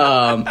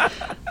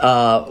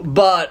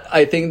 but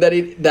I think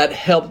that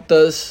helped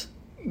us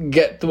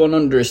get to an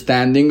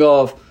understanding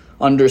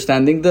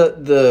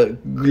the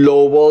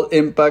global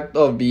impact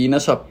of being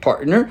as a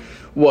partner,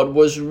 what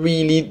was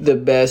really the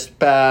best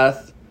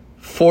path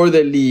for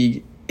the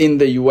league in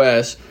the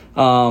US.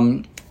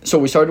 So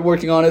we started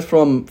working on it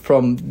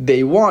from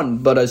day one.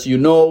 But as you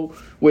know,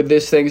 with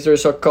these things,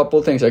 there's a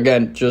couple things.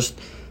 Again, just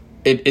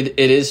it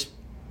is,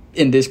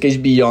 in this case,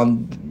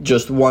 beyond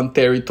just one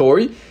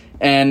territory.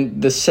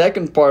 And the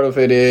second part of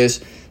it is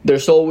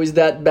there's always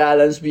that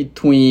balance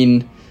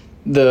between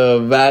the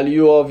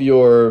value of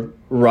your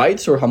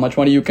rights, or how much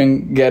money you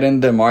can get in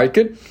the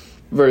market,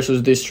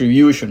 versus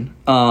distribution.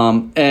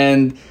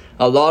 And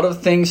a lot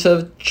of things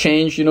have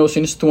changed,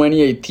 since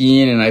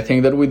 2018. And I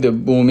think that with the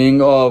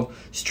booming of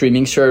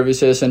streaming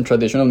services and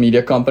traditional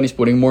media companies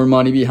putting more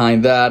money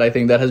behind that, I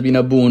think that has been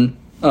a boon.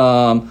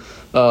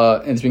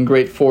 It's been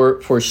great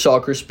for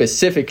soccer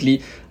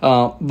specifically,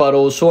 but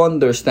also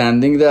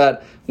understanding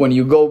that when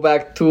you go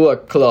back to a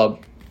club,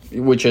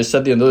 which is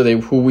at the end of the day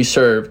who we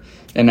serve,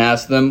 and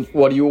ask them,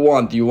 what do you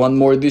want? Do you want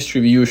more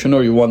distribution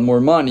or you want more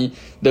money?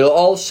 They'll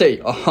all say,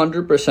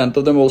 100%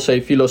 of them will say,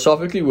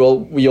 philosophically,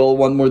 we all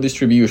want more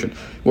distribution.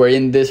 We're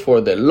in this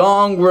for the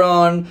long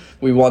run.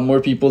 We want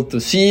more people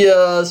to see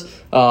us.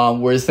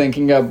 We're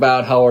thinking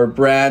about how our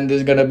brand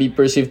is going to be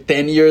perceived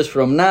 10 years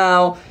from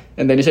now.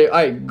 And then you say, all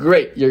right,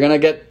 great. You're going to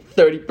get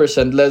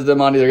 30% less the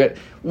money.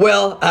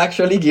 Well,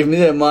 actually, give me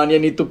the money. I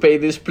need to pay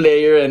this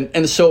player.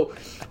 And so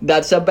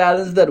that's a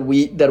balance that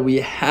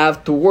we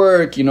have to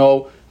work,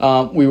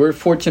 We were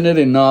fortunate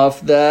enough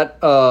that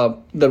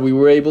we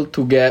were able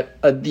to get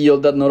a deal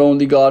that not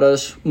only got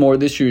us more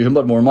distribution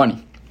but more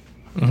money.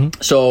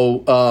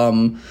 So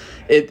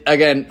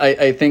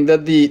I think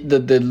that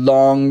the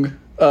long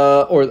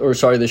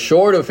the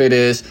short of it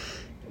is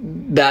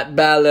that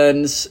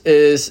balance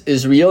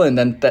is real, and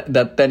then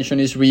that tension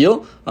is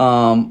real.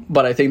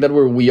 But I think that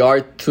where we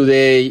are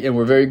today, and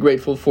we're very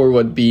grateful for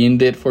what Bein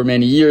did for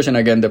many years, and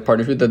again, the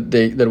partnership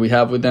that we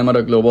have with them at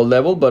a global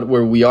level, but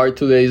where we are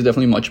today is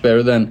definitely much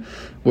better than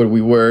where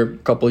we were a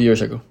couple of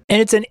years ago.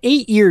 And it's an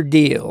 8-year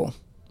deal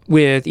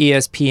with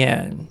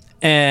ESPN.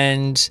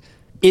 And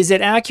is it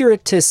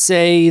accurate to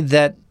say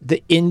that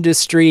the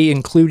industry,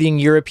 including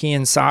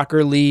European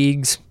soccer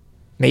leagues,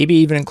 maybe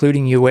even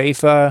including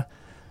UEFA,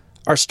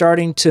 are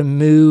starting to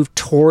move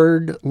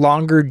toward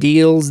longer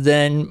deals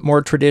than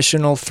more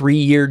traditional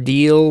 3-year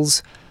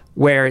deals,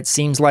 where it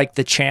seems like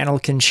the channel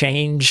can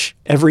change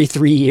every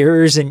 3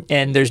 years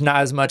and there's not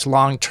as much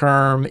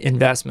long-term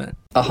investment?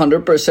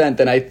 100%.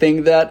 And I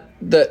think that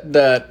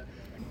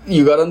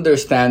you got to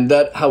understand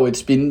that how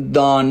it's been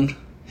done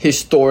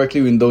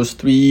historically in those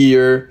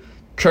 3-year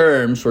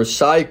terms or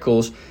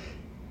cycles,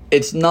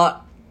 it's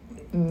not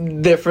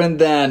different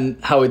than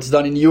how it's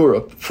done in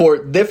Europe for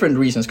different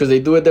reasons, because they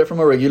do it there from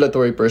a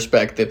regulatory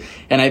perspective.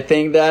 And I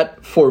think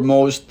that for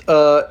most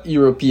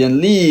European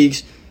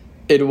leagues,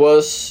 it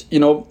was,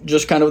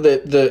 just kind of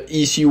the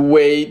easy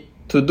way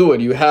to do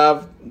it. You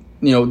have,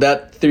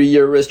 that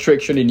 3-year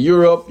restriction in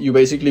Europe. You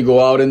basically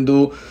go out and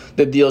do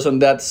the deals on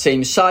that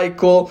same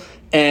cycle,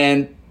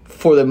 and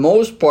for the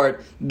most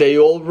part, they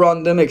all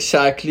run them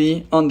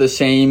exactly on the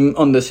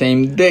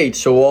same date.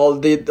 So all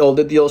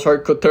the deals are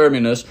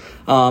coterminous.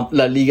 La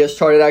Liga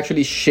started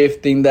actually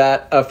shifting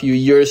that a few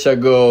years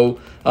ago,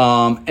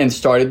 and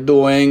started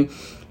doing,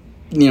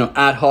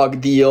 ad hoc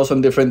deals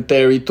on different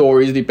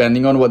territories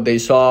depending on what they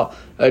saw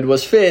it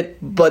was fit.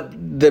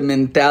 But the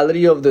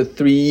mentality of the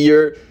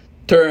 3-year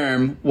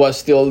term was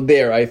still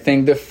there. I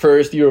think the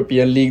first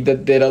European league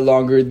that did a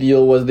longer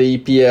deal was the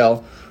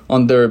EPL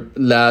on their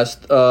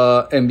last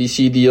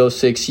NBC deal,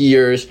 6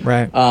 years.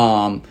 Right.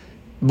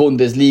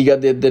 Bundesliga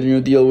did the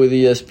new deal with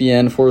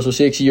ESPN for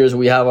 6 years.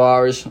 We have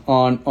ours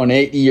on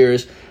 8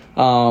 years.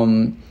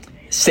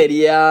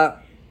 Serie A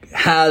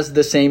has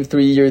the same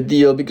 3-year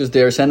deal because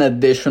there's an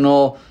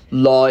additional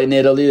law in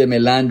Italy, the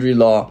Melandri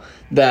law,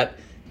 that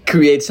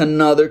creates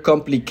another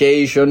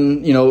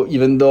complication,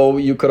 even though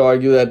you could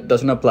argue that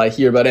doesn't apply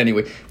here. But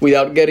anyway,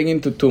 without getting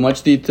into too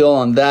much detail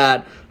on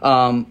that,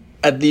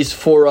 at least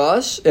for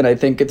us, and I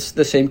think it's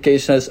the same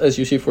case as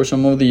you see for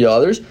some of the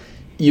others,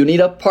 you need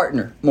a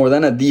partner more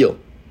than a deal.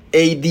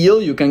 A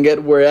deal you can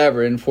get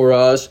wherever. And for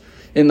us,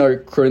 in our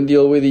current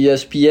deal with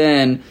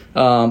ESPN,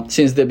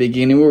 since the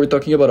beginning, we were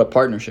talking about a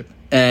partnership.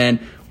 And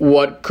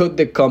what could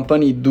the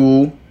company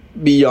do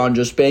beyond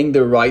just paying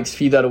the rights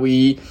fee that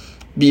we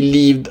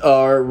believed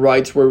our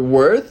rights were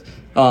worth?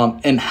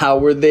 And how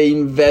were they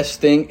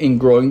investing in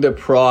growing the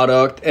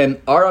product?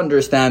 And our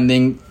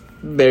understanding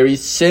very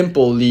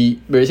simply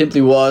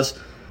was,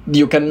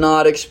 you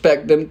cannot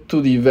expect them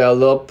to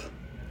develop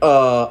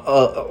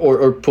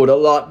or put a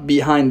lot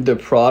behind the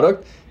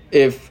product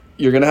if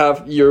you're gonna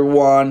have year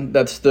one,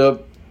 that's the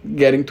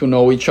getting to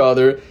know each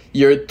other.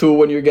 Year two,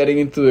 when you're getting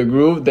into the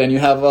groove, then you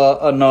have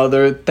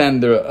another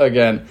tender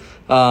again.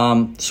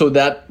 So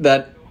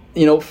that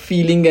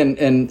feeling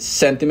and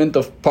sentiment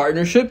of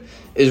partnership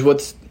is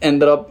what's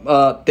ended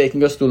up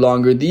taking us to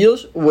longer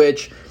deals,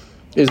 which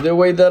is the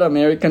way that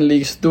American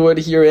leagues do it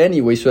here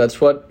anyway. So that's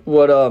what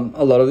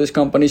a lot of these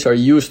companies are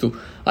used to.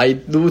 I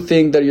do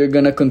think that you're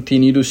going to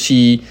continue to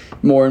see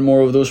more and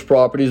more of those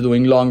properties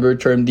doing longer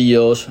term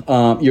deals.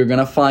 You're going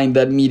to find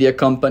that media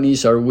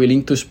companies are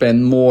willing to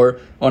spend more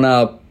on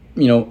a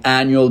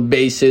annual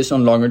basis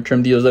on longer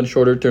term deals than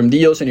shorter term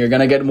deals. And you're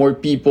going to get more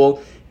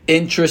people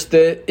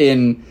interested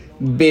in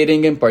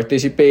bidding and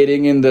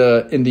participating in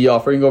the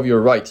offering of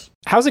your rights.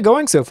 How's it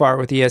going so far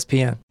with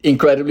ESPN?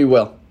 Incredibly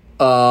well.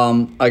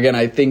 Again,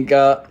 I think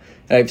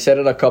I've said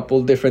it a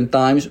couple different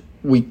times,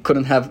 we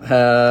couldn't have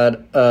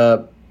had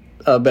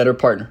a better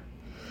partner.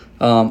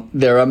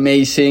 They're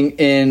amazing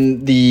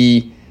in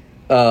the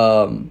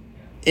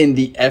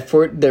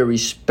effort, the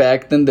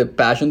respect, and the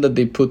passion that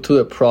they put to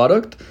the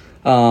product.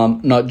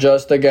 Not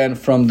just again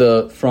from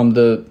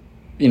the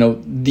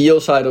deal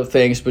side of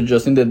things, but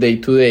just in the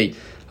day-to-day.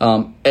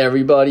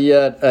 Everybody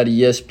at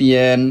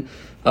ESPN,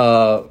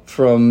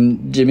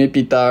 from Jimmy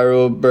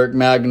Pitaro, Bert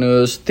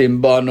Magnus,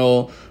 Tim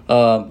Bunnell,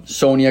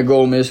 Sonia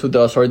Gomez, who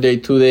does our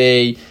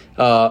day-to-day,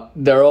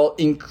 they're all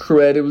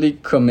incredibly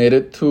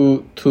committed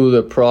to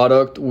the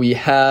product. We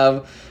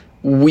have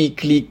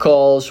weekly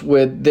calls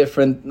with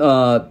different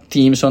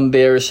teams on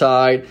their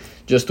side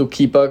just to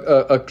keep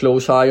a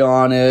close eye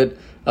on it,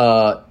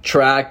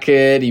 track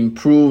it,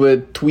 improve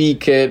it,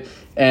 tweak it,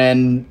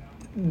 and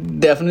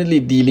definitely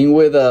dealing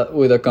with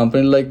a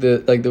company like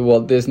the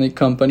Walt Disney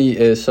Company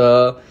is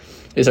a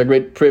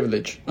great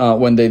privilege.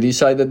 When they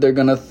decide that they're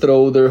gonna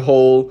throw their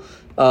whole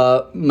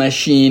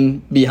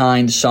machine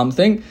behind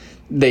something,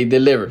 they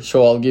deliver.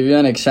 So I'll give you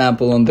an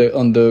example on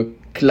the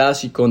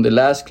Clásico, on the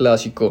last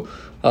Clásico,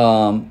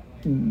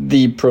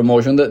 the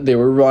promotion that they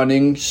were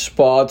running,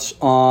 spots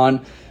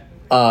on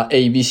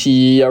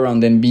ABC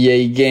around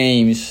NBA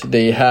games.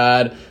 They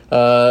had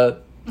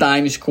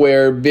Times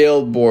Square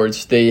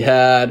billboards. They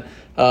had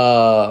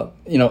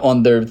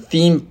on their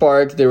theme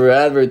park, they were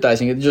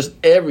advertising it just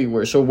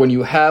everywhere. So when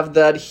you have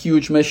that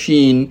huge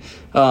machine,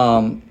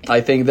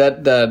 I think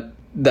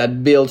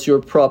that builds your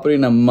property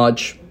in a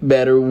much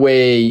better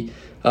way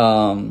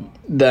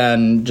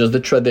than just the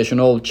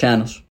traditional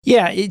channels.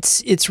 Yeah,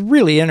 it's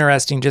really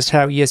interesting just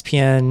how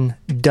ESPN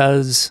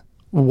does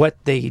what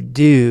they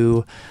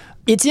do.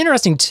 It's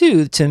interesting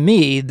too to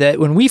me that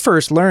when we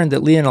first learned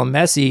that Lionel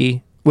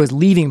Messi was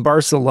leaving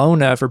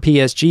Barcelona for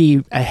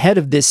PSG ahead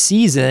of this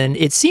season,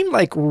 it seemed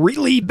like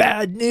really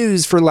bad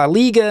news for La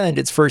Liga and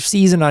its first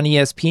season on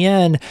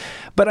ESPN,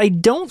 but I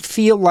don't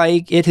feel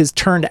like it has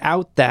turned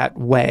out that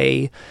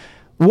way.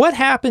 What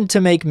happened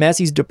to make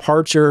Messi's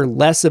departure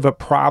less of a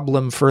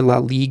problem for La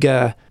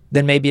Liga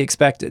than maybe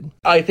expected?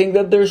 I think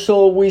that there's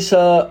always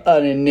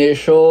an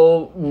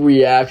initial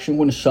reaction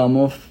when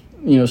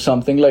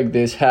something like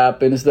this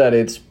happens, that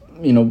it's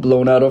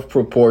blown out of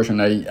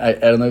proportion. I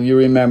don't know if you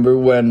remember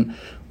when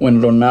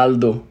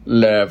Ronaldo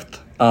left,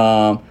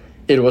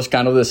 it was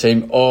kind of the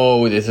same.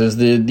 Oh, this is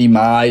the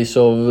demise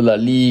of La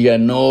Liga.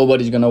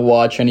 Nobody's gonna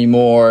watch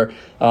anymore.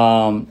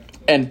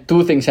 And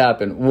two things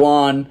happened.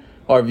 One,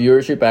 our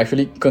viewership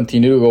actually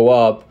continued to go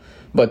up,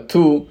 but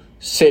two,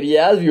 Serie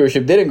A's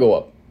viewership didn't go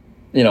up.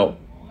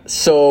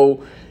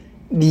 So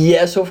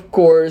yes, of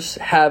course,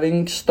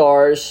 having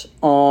stars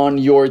on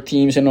your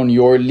teams and on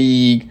your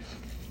league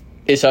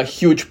is a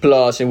huge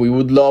plus, and we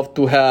would love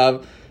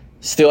to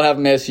still have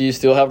Messi,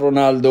 still have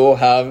Ronaldo,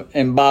 have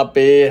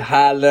Mbappe,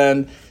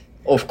 Haaland.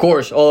 Of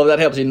course, all of that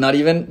helps. And not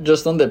even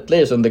just on the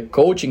players, on the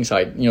coaching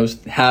side.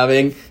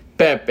 Having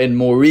Pep and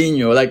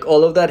Mourinho, like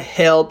all of that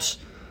helps.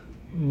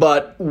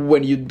 But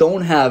when you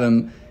don't have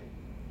them,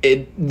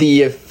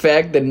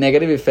 the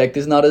negative effect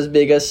is not as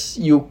big as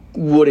you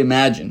would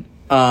imagine.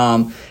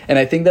 And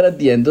I think that at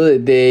the end of the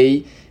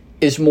day,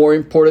 it's more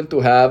important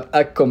to have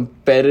a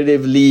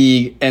competitive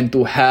league and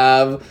to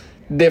have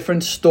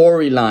different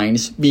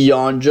storylines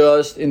beyond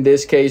just, in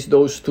this case,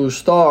 those two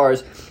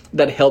stars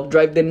that help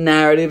drive the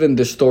narrative and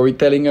the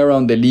storytelling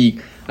around the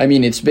league. I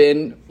mean, it's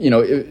been,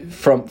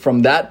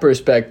 from that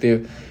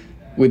perspective,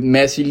 with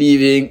Messi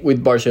leaving,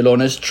 with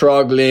Barcelona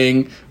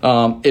struggling,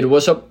 it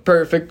was a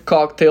perfect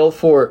cocktail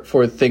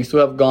for things to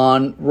have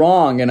gone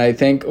wrong. And I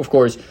think, of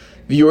course,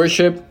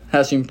 viewership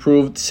has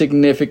improved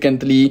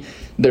significantly.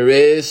 There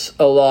is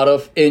a lot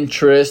of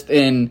interest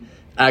in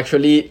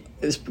actually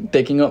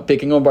picking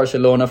on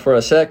Barcelona for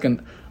a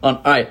second.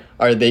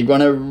 Are they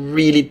gonna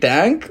really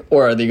tank,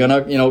 or are they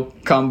gonna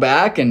come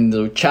back? And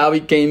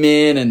Xavi came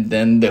in, and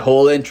then the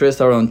whole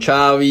interest around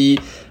Xavi,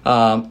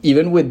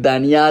 even with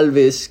Dani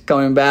Alves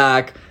coming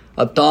back,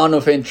 a ton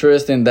of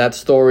interest in that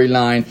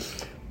storyline.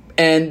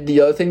 And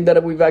the other thing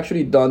that we've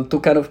actually done to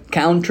kind of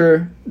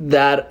counter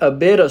that a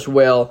bit as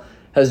well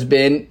has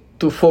been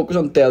to focus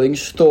on telling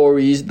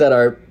stories that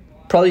are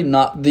probably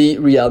not the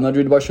Real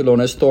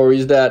Madrid-Barcelona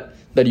stories that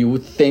you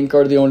would think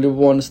are the only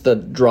ones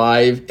that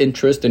drive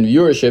interest and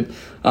viewership.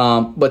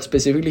 But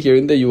specifically here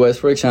in the US,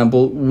 for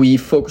example, we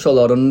focus a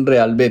lot on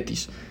Real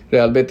Betis.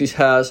 Real Betis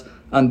has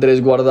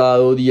Andrés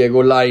Guardado,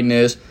 Diego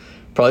Lainez,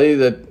 probably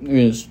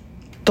the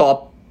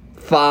top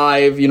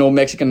 5,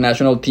 Mexican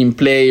national team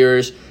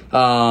players.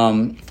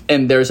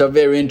 And there's a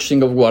very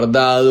interesting of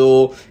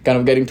Guardado kind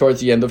of getting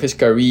towards the end of his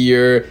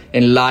career,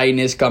 and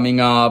Lainez coming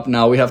up.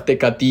 Now we have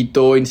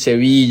Tecatito in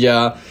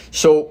Sevilla.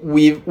 So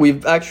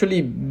we've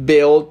actually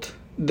built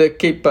the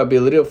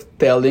capability of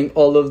telling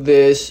all of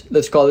this,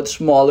 let's call it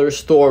smaller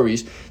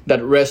stories that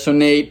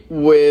resonate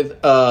with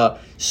a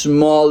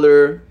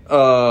smaller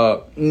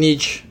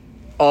niche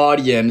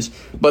audience,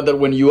 but that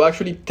when you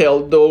actually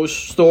tell those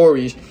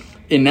stories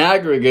in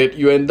aggregate,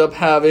 you end up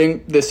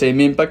having the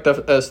same impact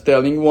as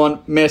telling one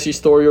Messi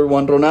story or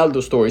one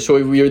Ronaldo story. So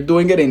if we are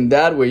doing it in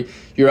that way,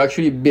 you're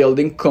actually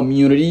building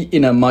community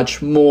in a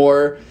much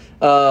more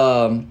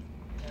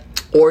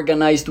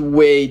organized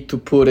way, to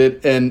put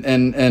it, and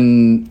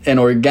an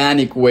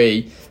organic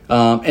way.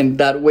 And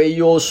that way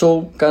you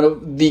also kind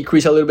of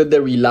decrease a little bit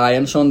the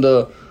reliance on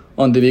the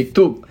big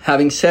two.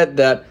 Having said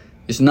that,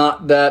 it's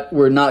not that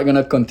we're not going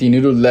to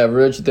continue to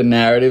leverage the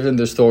narratives and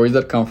the stories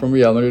that come from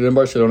Real Madrid and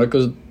Barcelona,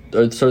 because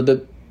they're sort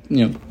of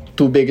the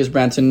two biggest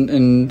brands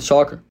in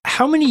soccer.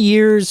 How many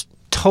years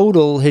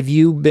total have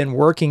you been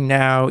working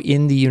now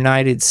in the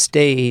United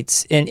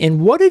States,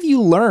 and what have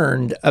you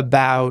learned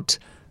about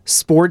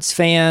sports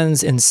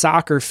fans and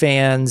soccer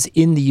fans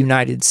in the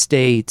United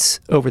States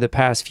over the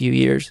past few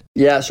years?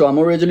 Yeah, so I'm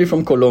originally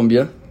from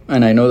Colombia,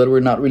 and I know that we're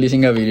not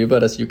releasing a video,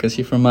 but as you can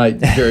see from my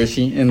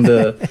jersey in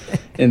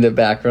the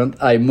background,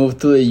 I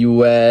moved to the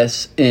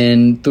US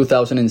in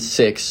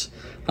 2006.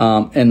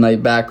 And my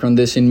background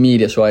is in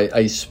media, so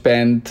I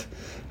spent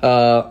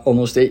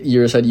almost 8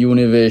 years at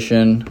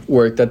Univision,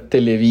 worked at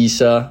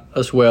Televisa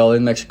as well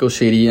in Mexico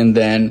City, and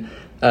then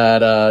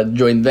at a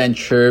joint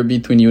venture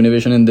between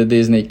Univision and the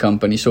Disney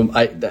company. So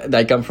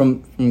I come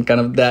from kind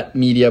of that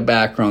media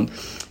background.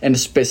 And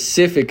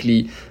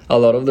specifically, a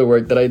lot of the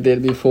work that I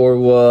did before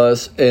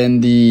was in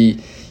the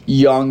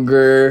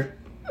younger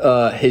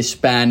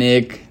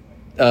Hispanic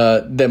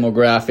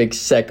demographic,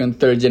 second,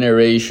 third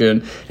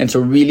generation. And so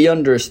really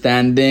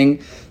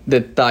understanding the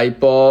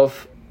type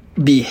of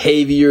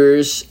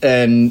behaviors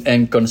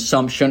and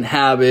consumption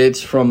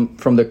habits from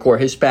the core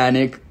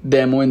Hispanic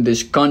demo in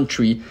this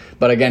country.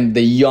 But again,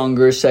 the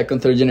younger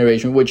second, third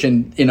generation, which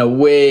in a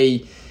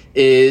way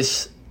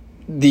is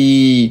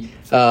the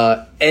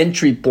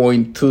entry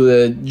point to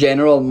the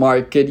general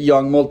market,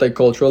 young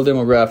multicultural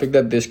demographic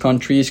that this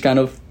country is kind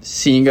of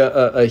seeing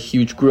a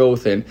huge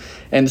growth in.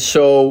 And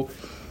so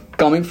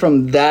coming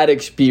from that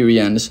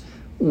experience,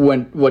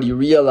 what you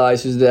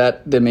realize is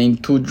that the main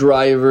two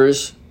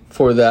drivers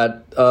for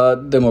that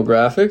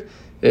demographic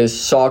is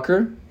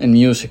soccer and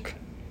music.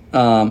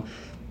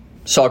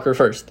 Soccer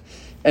first.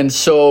 And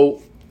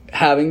so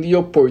having the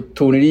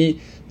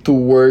opportunity to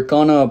work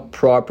on a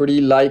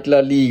property like La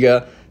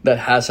Liga that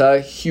has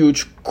a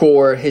huge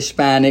core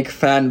Hispanic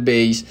fan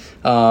base,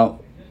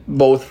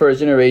 both first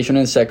generation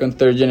and second,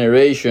 third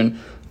generation,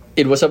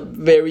 it was a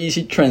very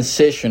easy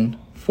transition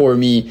for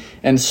me.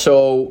 And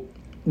so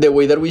the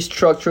way that we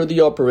structure the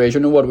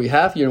operation and what we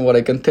have here, and what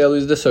I can tell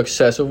is the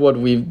success of what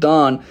we've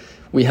done,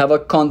 we have a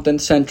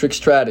content-centric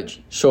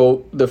strategy.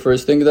 So the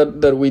first thing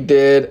that we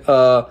did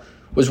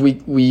was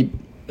we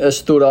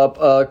stood up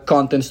a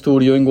content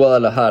studio in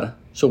Guadalajara.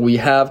 So we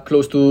have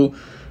close to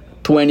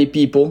 20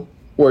 people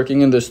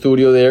working in the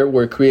studio there.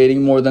 We're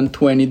creating more than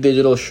 20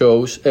 digital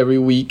shows every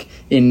week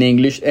in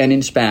English and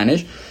in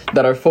Spanish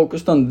that are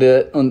focused on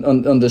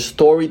the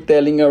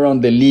storytelling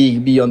around the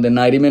league beyond the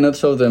 90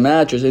 minutes of the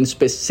matches, and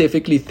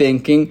specifically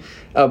thinking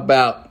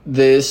about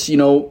this,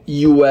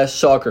 U.S.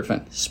 soccer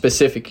fan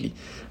specifically.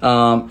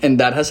 And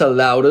that has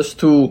allowed us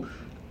to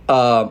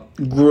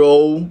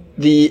grow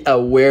the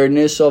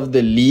awareness of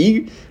the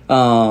league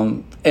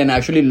and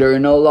actually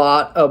learn a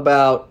lot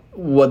about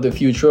what the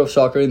future of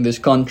soccer in this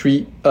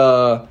country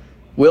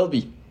will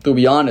be, to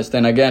be honest.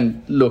 And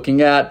again,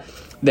 looking at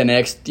the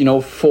next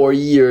 4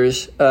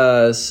 years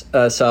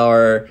as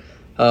our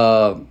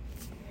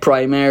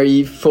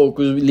primary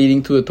focus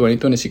leading to the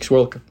 2026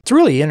 World Cup. It's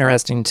really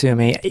interesting to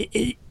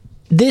me.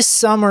 This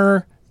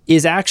summer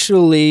is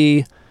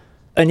actually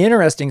an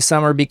interesting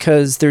summer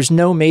because there's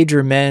no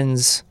major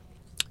men's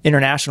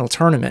international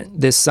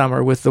tournament this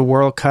summer, with the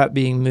World Cup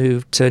being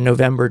moved to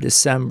November,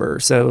 December.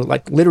 So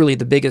literally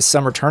the biggest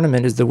summer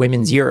tournament is the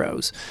Women's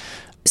Euros.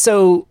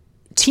 So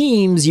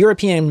teams,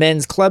 European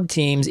men's club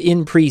teams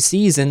in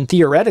preseason,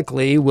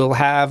 theoretically will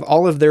have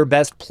all of their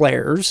best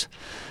players.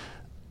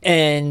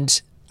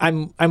 And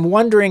I'm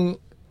wondering,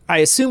 I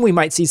assume we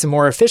might see some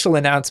more official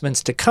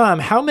announcements to come.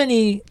 How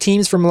many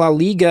teams from La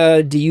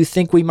Liga do you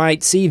think we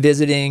might see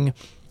visiting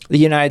the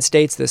United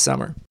States this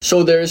summer?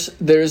 So there's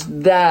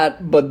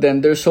that, but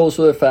then there's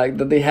also the fact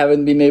that they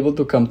haven't been able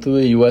to come to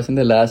the U.S. in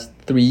the last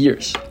 3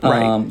 years.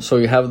 Right. So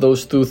you have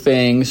those two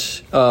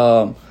things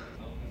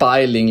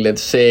piling,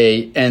 let's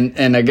say,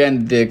 and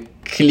again, the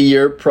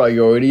clear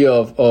priority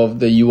of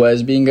the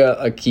U.S. being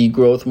a key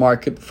growth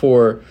market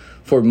for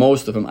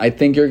most of them. I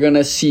think you're going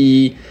to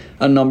see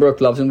a number of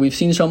clubs, and we've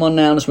seen some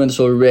announcements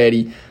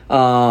already.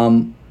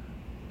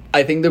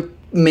 I think the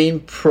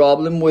main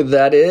problem with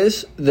that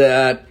is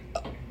that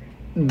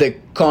the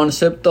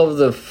concept of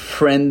the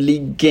friendly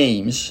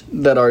games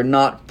that are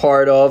not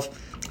part of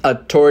a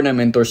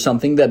tournament or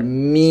something that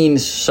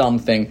means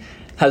something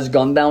has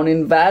gone down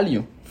in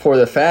value for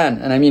the fan.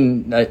 And I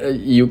mean,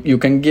 you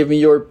can give me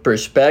your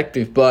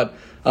perspective, but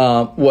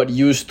what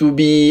used to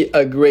be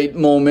a great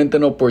moment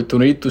and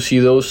opportunity to see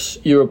those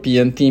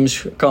European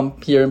teams come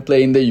here and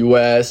play in the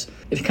US,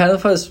 it kind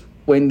of has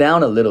went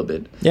down a little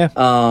bit. Yeah.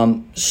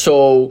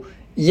 So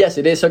yes,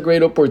 it is a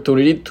great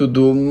opportunity to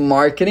do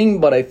marketing,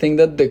 but I think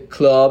that the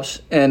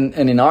clubs and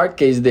in our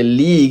case the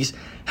leagues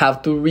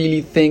have to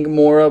really think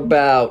more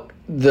about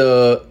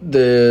the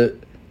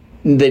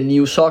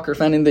new soccer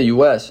fan in the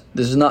US.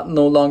 This is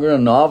no longer a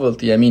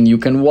novelty. I mean, you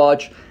can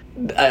watch.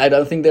 I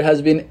don't think there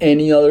has been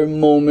any other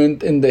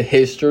moment in the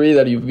history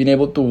that you've been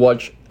able to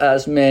watch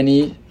as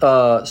many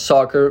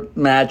soccer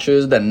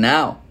matches than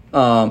now.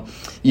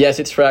 Yes,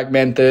 it's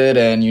fragmented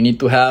and you need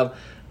to have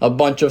a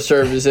bunch of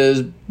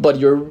services,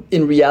 but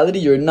in reality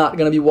you're not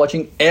going to be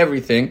watching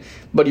everything,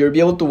 but you'll be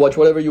able to watch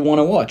whatever you want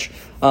to watch.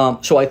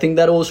 So I think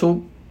that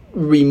also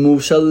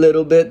removes a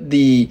little bit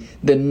the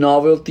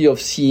novelty of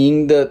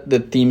seeing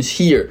the teams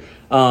here.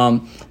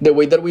 The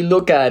way that we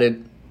look at it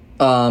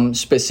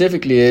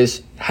specifically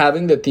is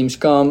having the teams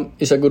come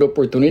is a good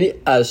opportunity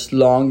as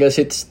long as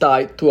it's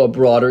tied to a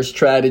broader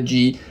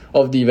strategy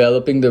of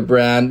developing the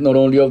brand, not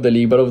only of the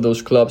league but of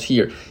those clubs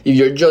here. If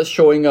you're just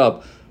showing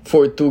up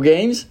for 2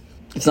 games,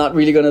 it's not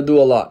really going to do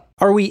a lot.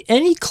 Are we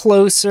any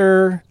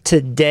closer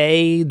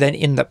today than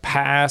in the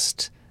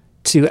past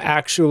to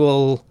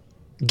actual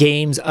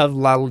games of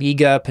La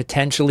Liga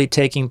potentially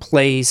taking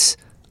place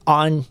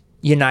on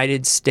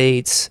United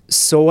States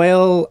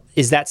soil?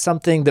 Is that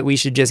something that we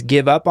should just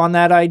give up on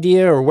that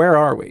idea, or where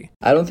are we?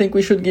 I don't think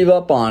we should give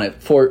up on it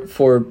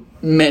for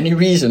many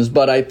reasons,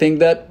 but I think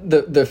that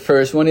the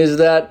first one is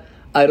that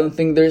I don't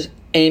think there's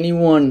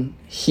anyone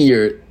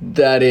here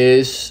that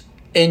is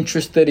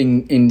interested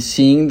in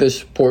seeing the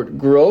sport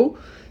grow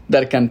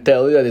that can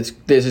tell you that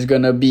this is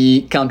going to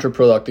be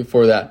counterproductive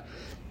for that.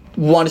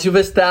 Once you've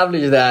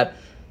established that,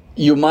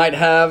 you might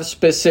have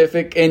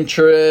specific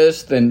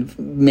interest, and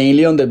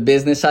mainly on the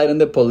business side and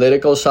the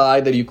political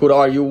side, that you could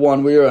argue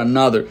one way or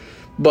another.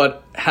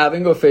 But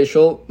having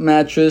official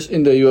matches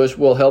in the US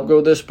will help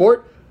grow the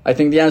sport? I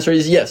think the answer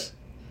is yes.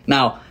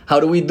 Now, how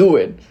do we do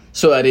it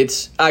so that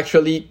it's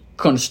actually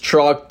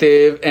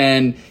constructive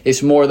and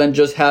it's more than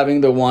just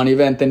having the one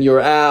event and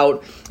you're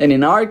out? And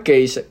in our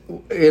case,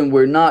 and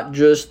we're not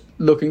just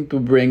looking to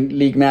bring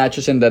league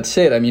matches and that's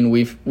it. I mean,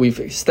 we've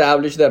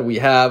established that we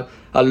have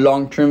a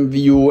long-term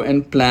view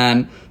and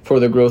plan for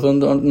the growth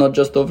on not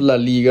just of La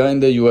Liga in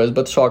the US,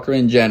 but soccer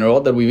in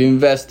general, that we've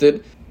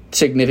invested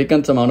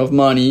significant amount of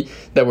money,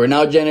 that we're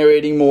now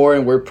generating more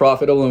and we're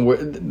profitable,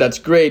 and that's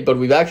great, but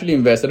we've actually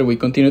invested and we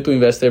continue to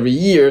invest every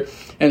year.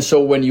 And so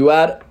when you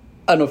add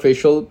an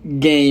official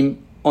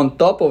game on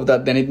top of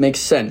that, then it makes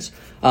sense.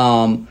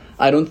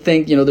 I don't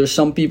think, there's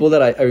some people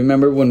that I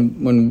remember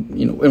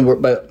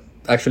but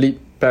actually,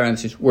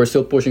 parentheses, we're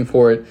still pushing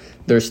for it.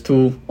 There's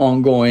 2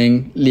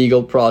 ongoing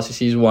legal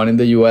processes, one in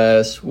the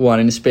US, one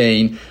in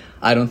Spain.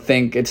 I don't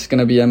think it's going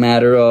to be a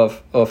matter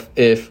of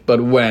if, but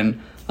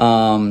when.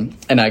 And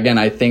again,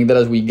 I think that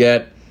as we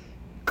get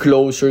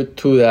closer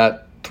to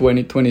that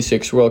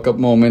 2026 World Cup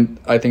moment,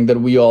 I think that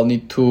we all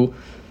need to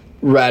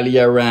rally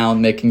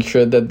around making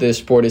sure that this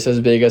sport is as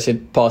big as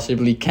it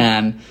possibly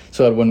can,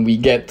 so that when we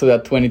get to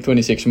that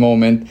 2026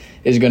 moment,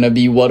 it's going to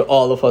be what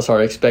all of us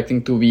are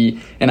expecting to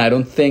be. And I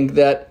don't think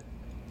that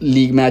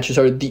league matches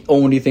are the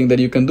only thing that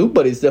you can do,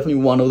 but it's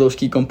definitely one of those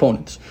key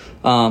components.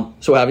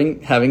 So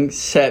having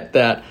said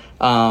that,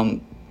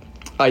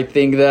 I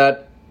think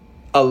that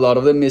a lot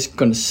of the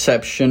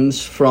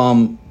misconceptions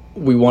from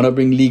we want to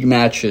bring league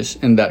matches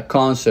and that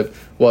concept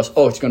was,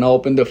 it's going to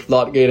open the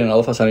floodgate and all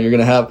of a sudden you're going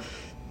to have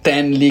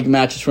 10 league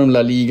matches from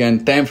La Liga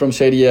and 10 from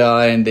Serie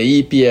A and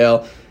the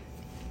EPL.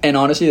 And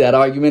honestly, that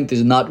argument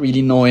is not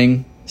really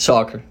knowing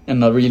soccer and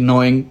not really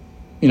knowing,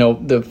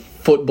 the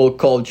football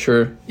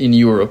culture in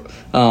Europe,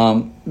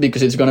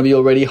 because it's going to be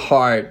already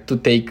hard to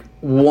take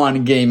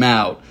one game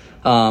out.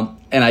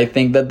 And I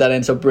think that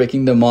ends up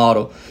breaking the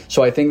model.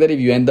 So I think that if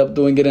you end up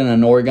doing it in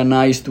an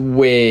organized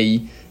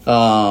way,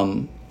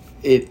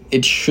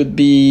 it should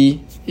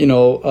be,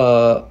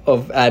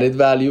 of added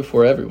value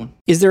for everyone.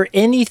 Is there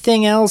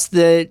anything else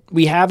that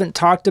we haven't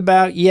talked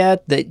about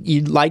yet that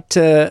you'd like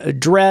to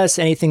address?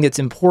 Anything that's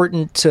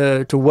important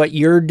to what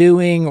you're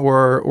doing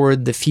or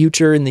the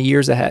future in the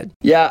years ahead?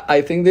 Yeah,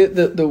 I think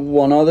that the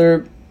one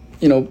other,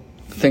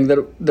 thing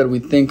that we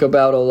think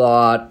about a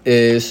lot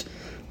is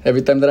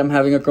every time that I'm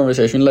having a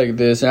conversation like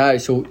this,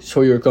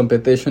 so your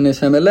competition is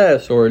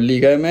MLS or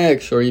Liga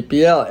MX or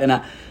EPL,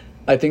 and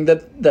I think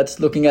that's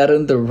looking at it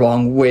in the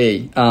wrong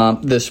way.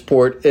 The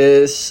sport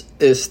is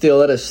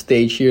still at a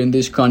stage here in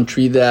this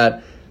country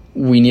that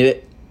we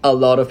need a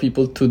lot of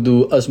people to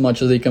do as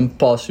much as they can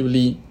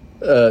possibly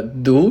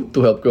do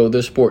to help grow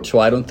the sport. So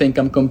I don't think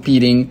I'm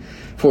competing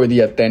for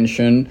the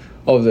attention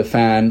of the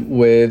fan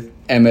with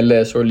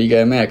MLS or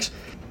Liga MX.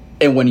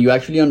 And when you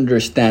actually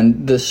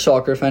understand the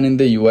soccer fan in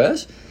the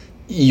US,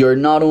 you're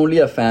not only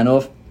a fan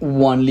of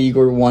one league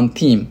or one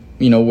team.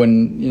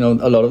 When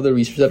a lot of the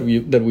research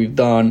that we've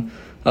done,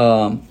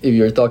 if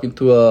you're talking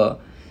to a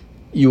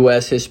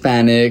U.S.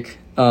 Hispanic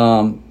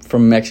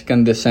from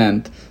Mexican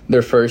descent,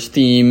 their first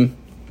team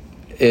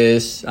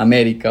is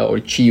America or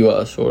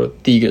Chivas or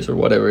Tigres or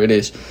whatever it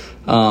is.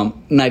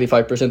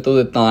 95% of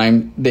the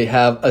time, they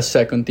have a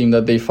second team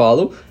that they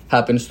follow.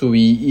 Happens to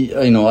be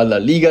a La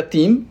Liga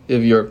team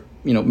if you're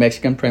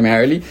Mexican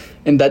primarily,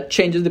 and that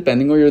changes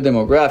depending on your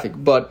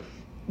demographic. But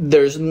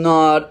there's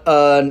not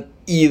an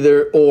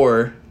either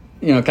or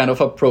kind of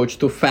approach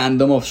to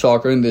fandom of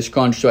soccer in this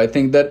country. So I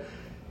think that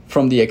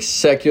from the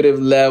executive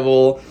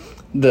level,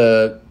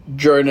 the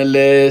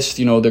journalists,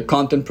 the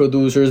content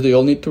producers, they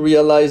all need to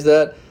realize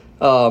that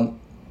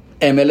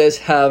MLS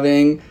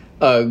having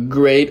a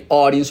great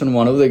audience on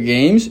one of the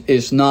games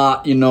is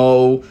not,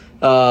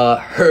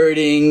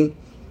 hurting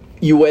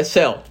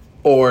USL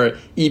or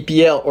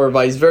EPL or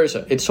vice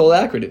versa. It's all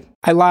accretive.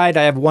 I lied.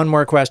 I have one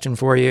more question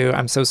for you.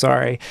 I'm so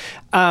sorry.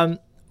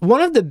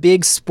 One of the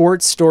big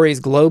sports stories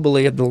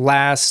globally of the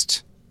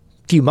last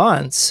few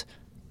months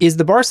is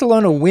the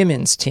Barcelona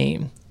women's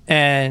team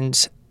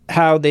and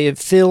how they have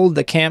filled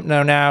the Camp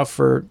Nou now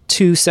for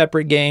 2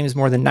 separate games,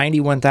 more than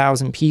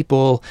 91,000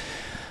 people.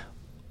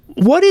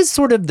 What is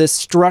sort of the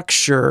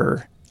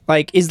structure?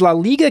 Like, is La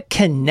Liga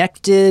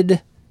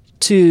connected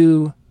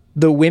to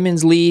the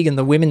women's league and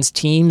the women's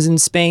teams in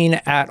Spain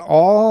at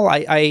all?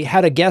 I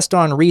had a guest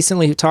on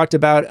recently who talked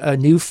about a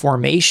new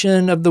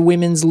formation of the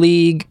women's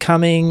league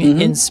coming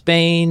in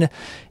Spain.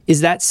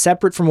 Is that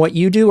separate from what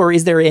you do, or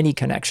is there any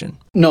connection?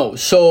 No,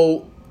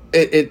 so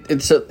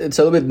it's a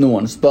little bit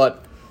nuanced,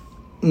 but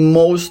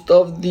most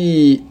of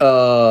the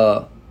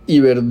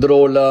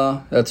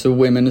Iberdrola, that's a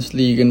women's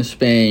league in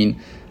Spain,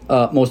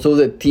 most of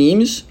the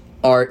teams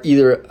are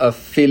either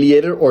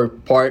affiliated or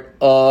part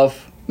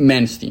of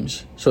men's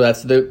teams. So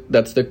that's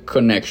the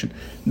connection.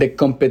 The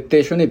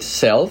competition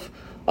itself,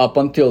 up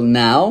until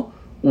now,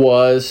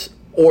 was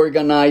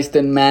organized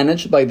and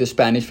managed by the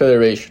Spanish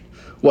Federation.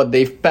 What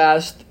they've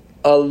passed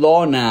a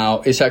law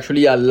now is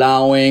actually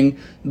allowing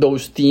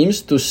those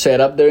teams to set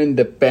up their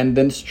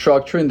independent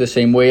structure in the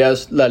same way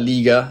as La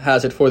Liga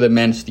has it for the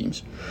men's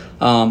teams.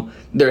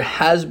 There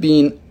has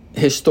been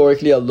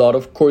historically a lot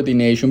of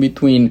coordination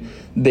between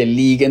the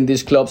league and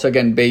these clubs,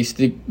 again,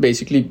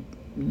 basically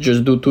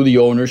just due to the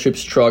ownership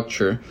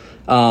structure.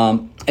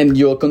 And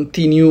you'll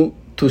continue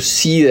to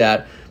see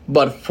that.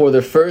 But for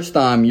the first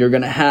time, you're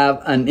going to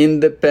have an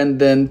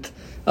independent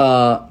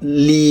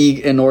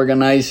league and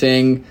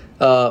organizing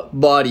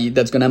body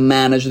that's going to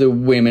manage the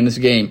women's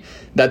game.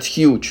 That's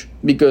huge,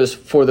 because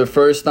for the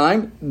first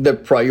time, the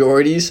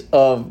priorities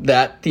of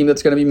that team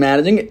that's going to be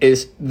managing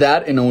is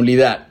that and only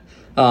that.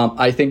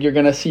 I think you're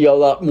going to see a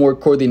lot more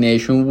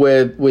coordination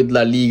with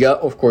La Liga,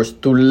 of course,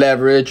 to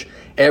leverage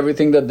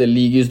everything that the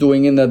league is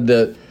doing and that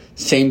the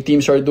same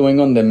teams are doing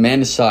on the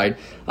men's side.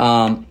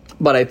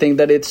 But I think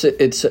that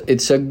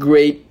it's a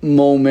great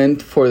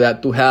moment for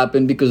that to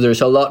happen, because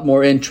there's a lot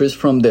more interest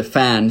from the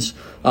fans,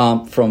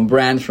 from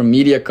brands, from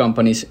media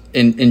companies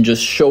in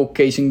just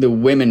showcasing the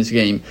women's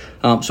game.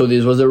 So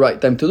this was the right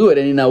time to do it.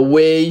 And in a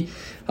way,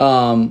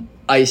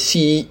 I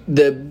see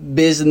the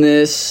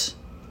business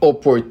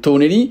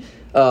opportunity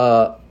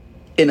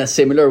in a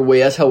similar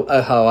way as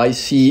how I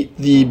see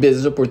the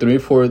business opportunity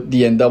for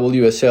the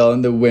NWSL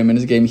and the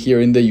women's game here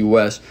in the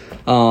US.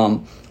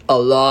 A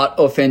lot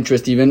of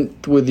interest, even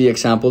with the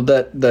example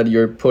that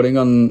you're putting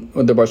on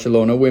the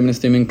Barcelona women's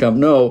team in Camp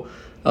Nou.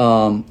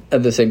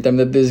 At the same time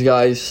that these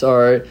gals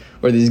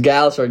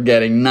are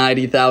getting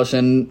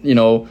 90,000,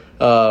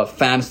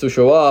 fans to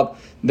show up,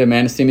 the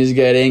men's team is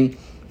getting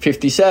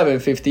 57,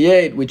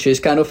 58, which is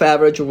kind of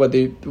average of what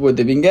they've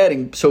been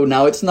getting. So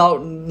now it's no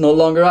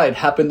longer it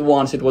happened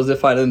once, it was the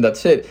final, and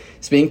that's it.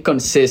 It's being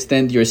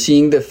consistent. You're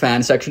seeing the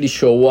fans actually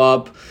show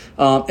up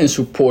and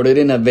support it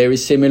in a very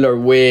similar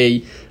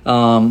way.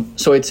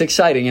 So it's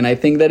exciting, and I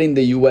think that in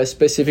the U.S.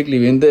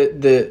 specifically, in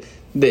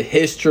the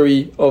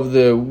history of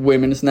the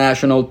women's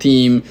national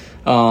team,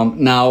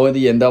 now at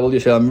the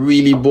NWSL, I'm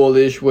really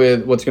bullish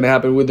with what's going to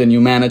happen with the new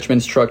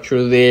management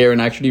structure there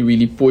and actually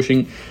really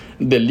pushing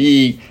the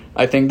league.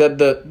 I think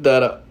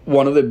that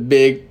one of the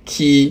big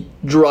key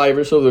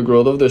drivers of the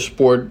growth of the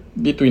sport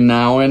between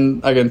now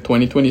and, again,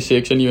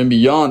 2026 and even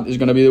beyond is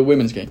going to be the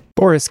women's game.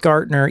 Boris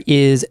Gartner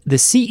is the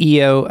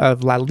CEO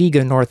of La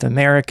Liga North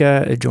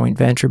America, a joint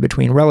venture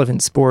between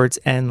Relevant Sports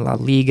and La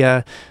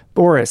Liga.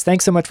 Boris,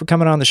 thanks so much for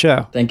coming on the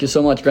show. Thank you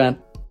so much, Grant.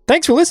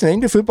 Thanks for listening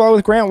to Football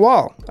with Grant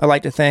Wahl. I'd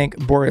like to thank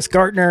Boris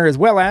Gartner as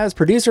well as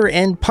producer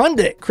and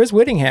pundit Chris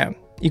Whittingham.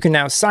 You can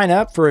now sign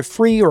up for a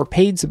free or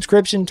paid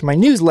subscription to my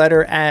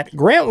newsletter at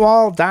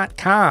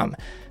grantwahl.com.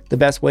 The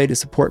best way to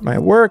support my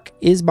work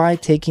is by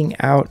taking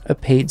out a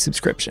paid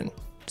subscription.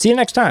 See you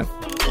next time.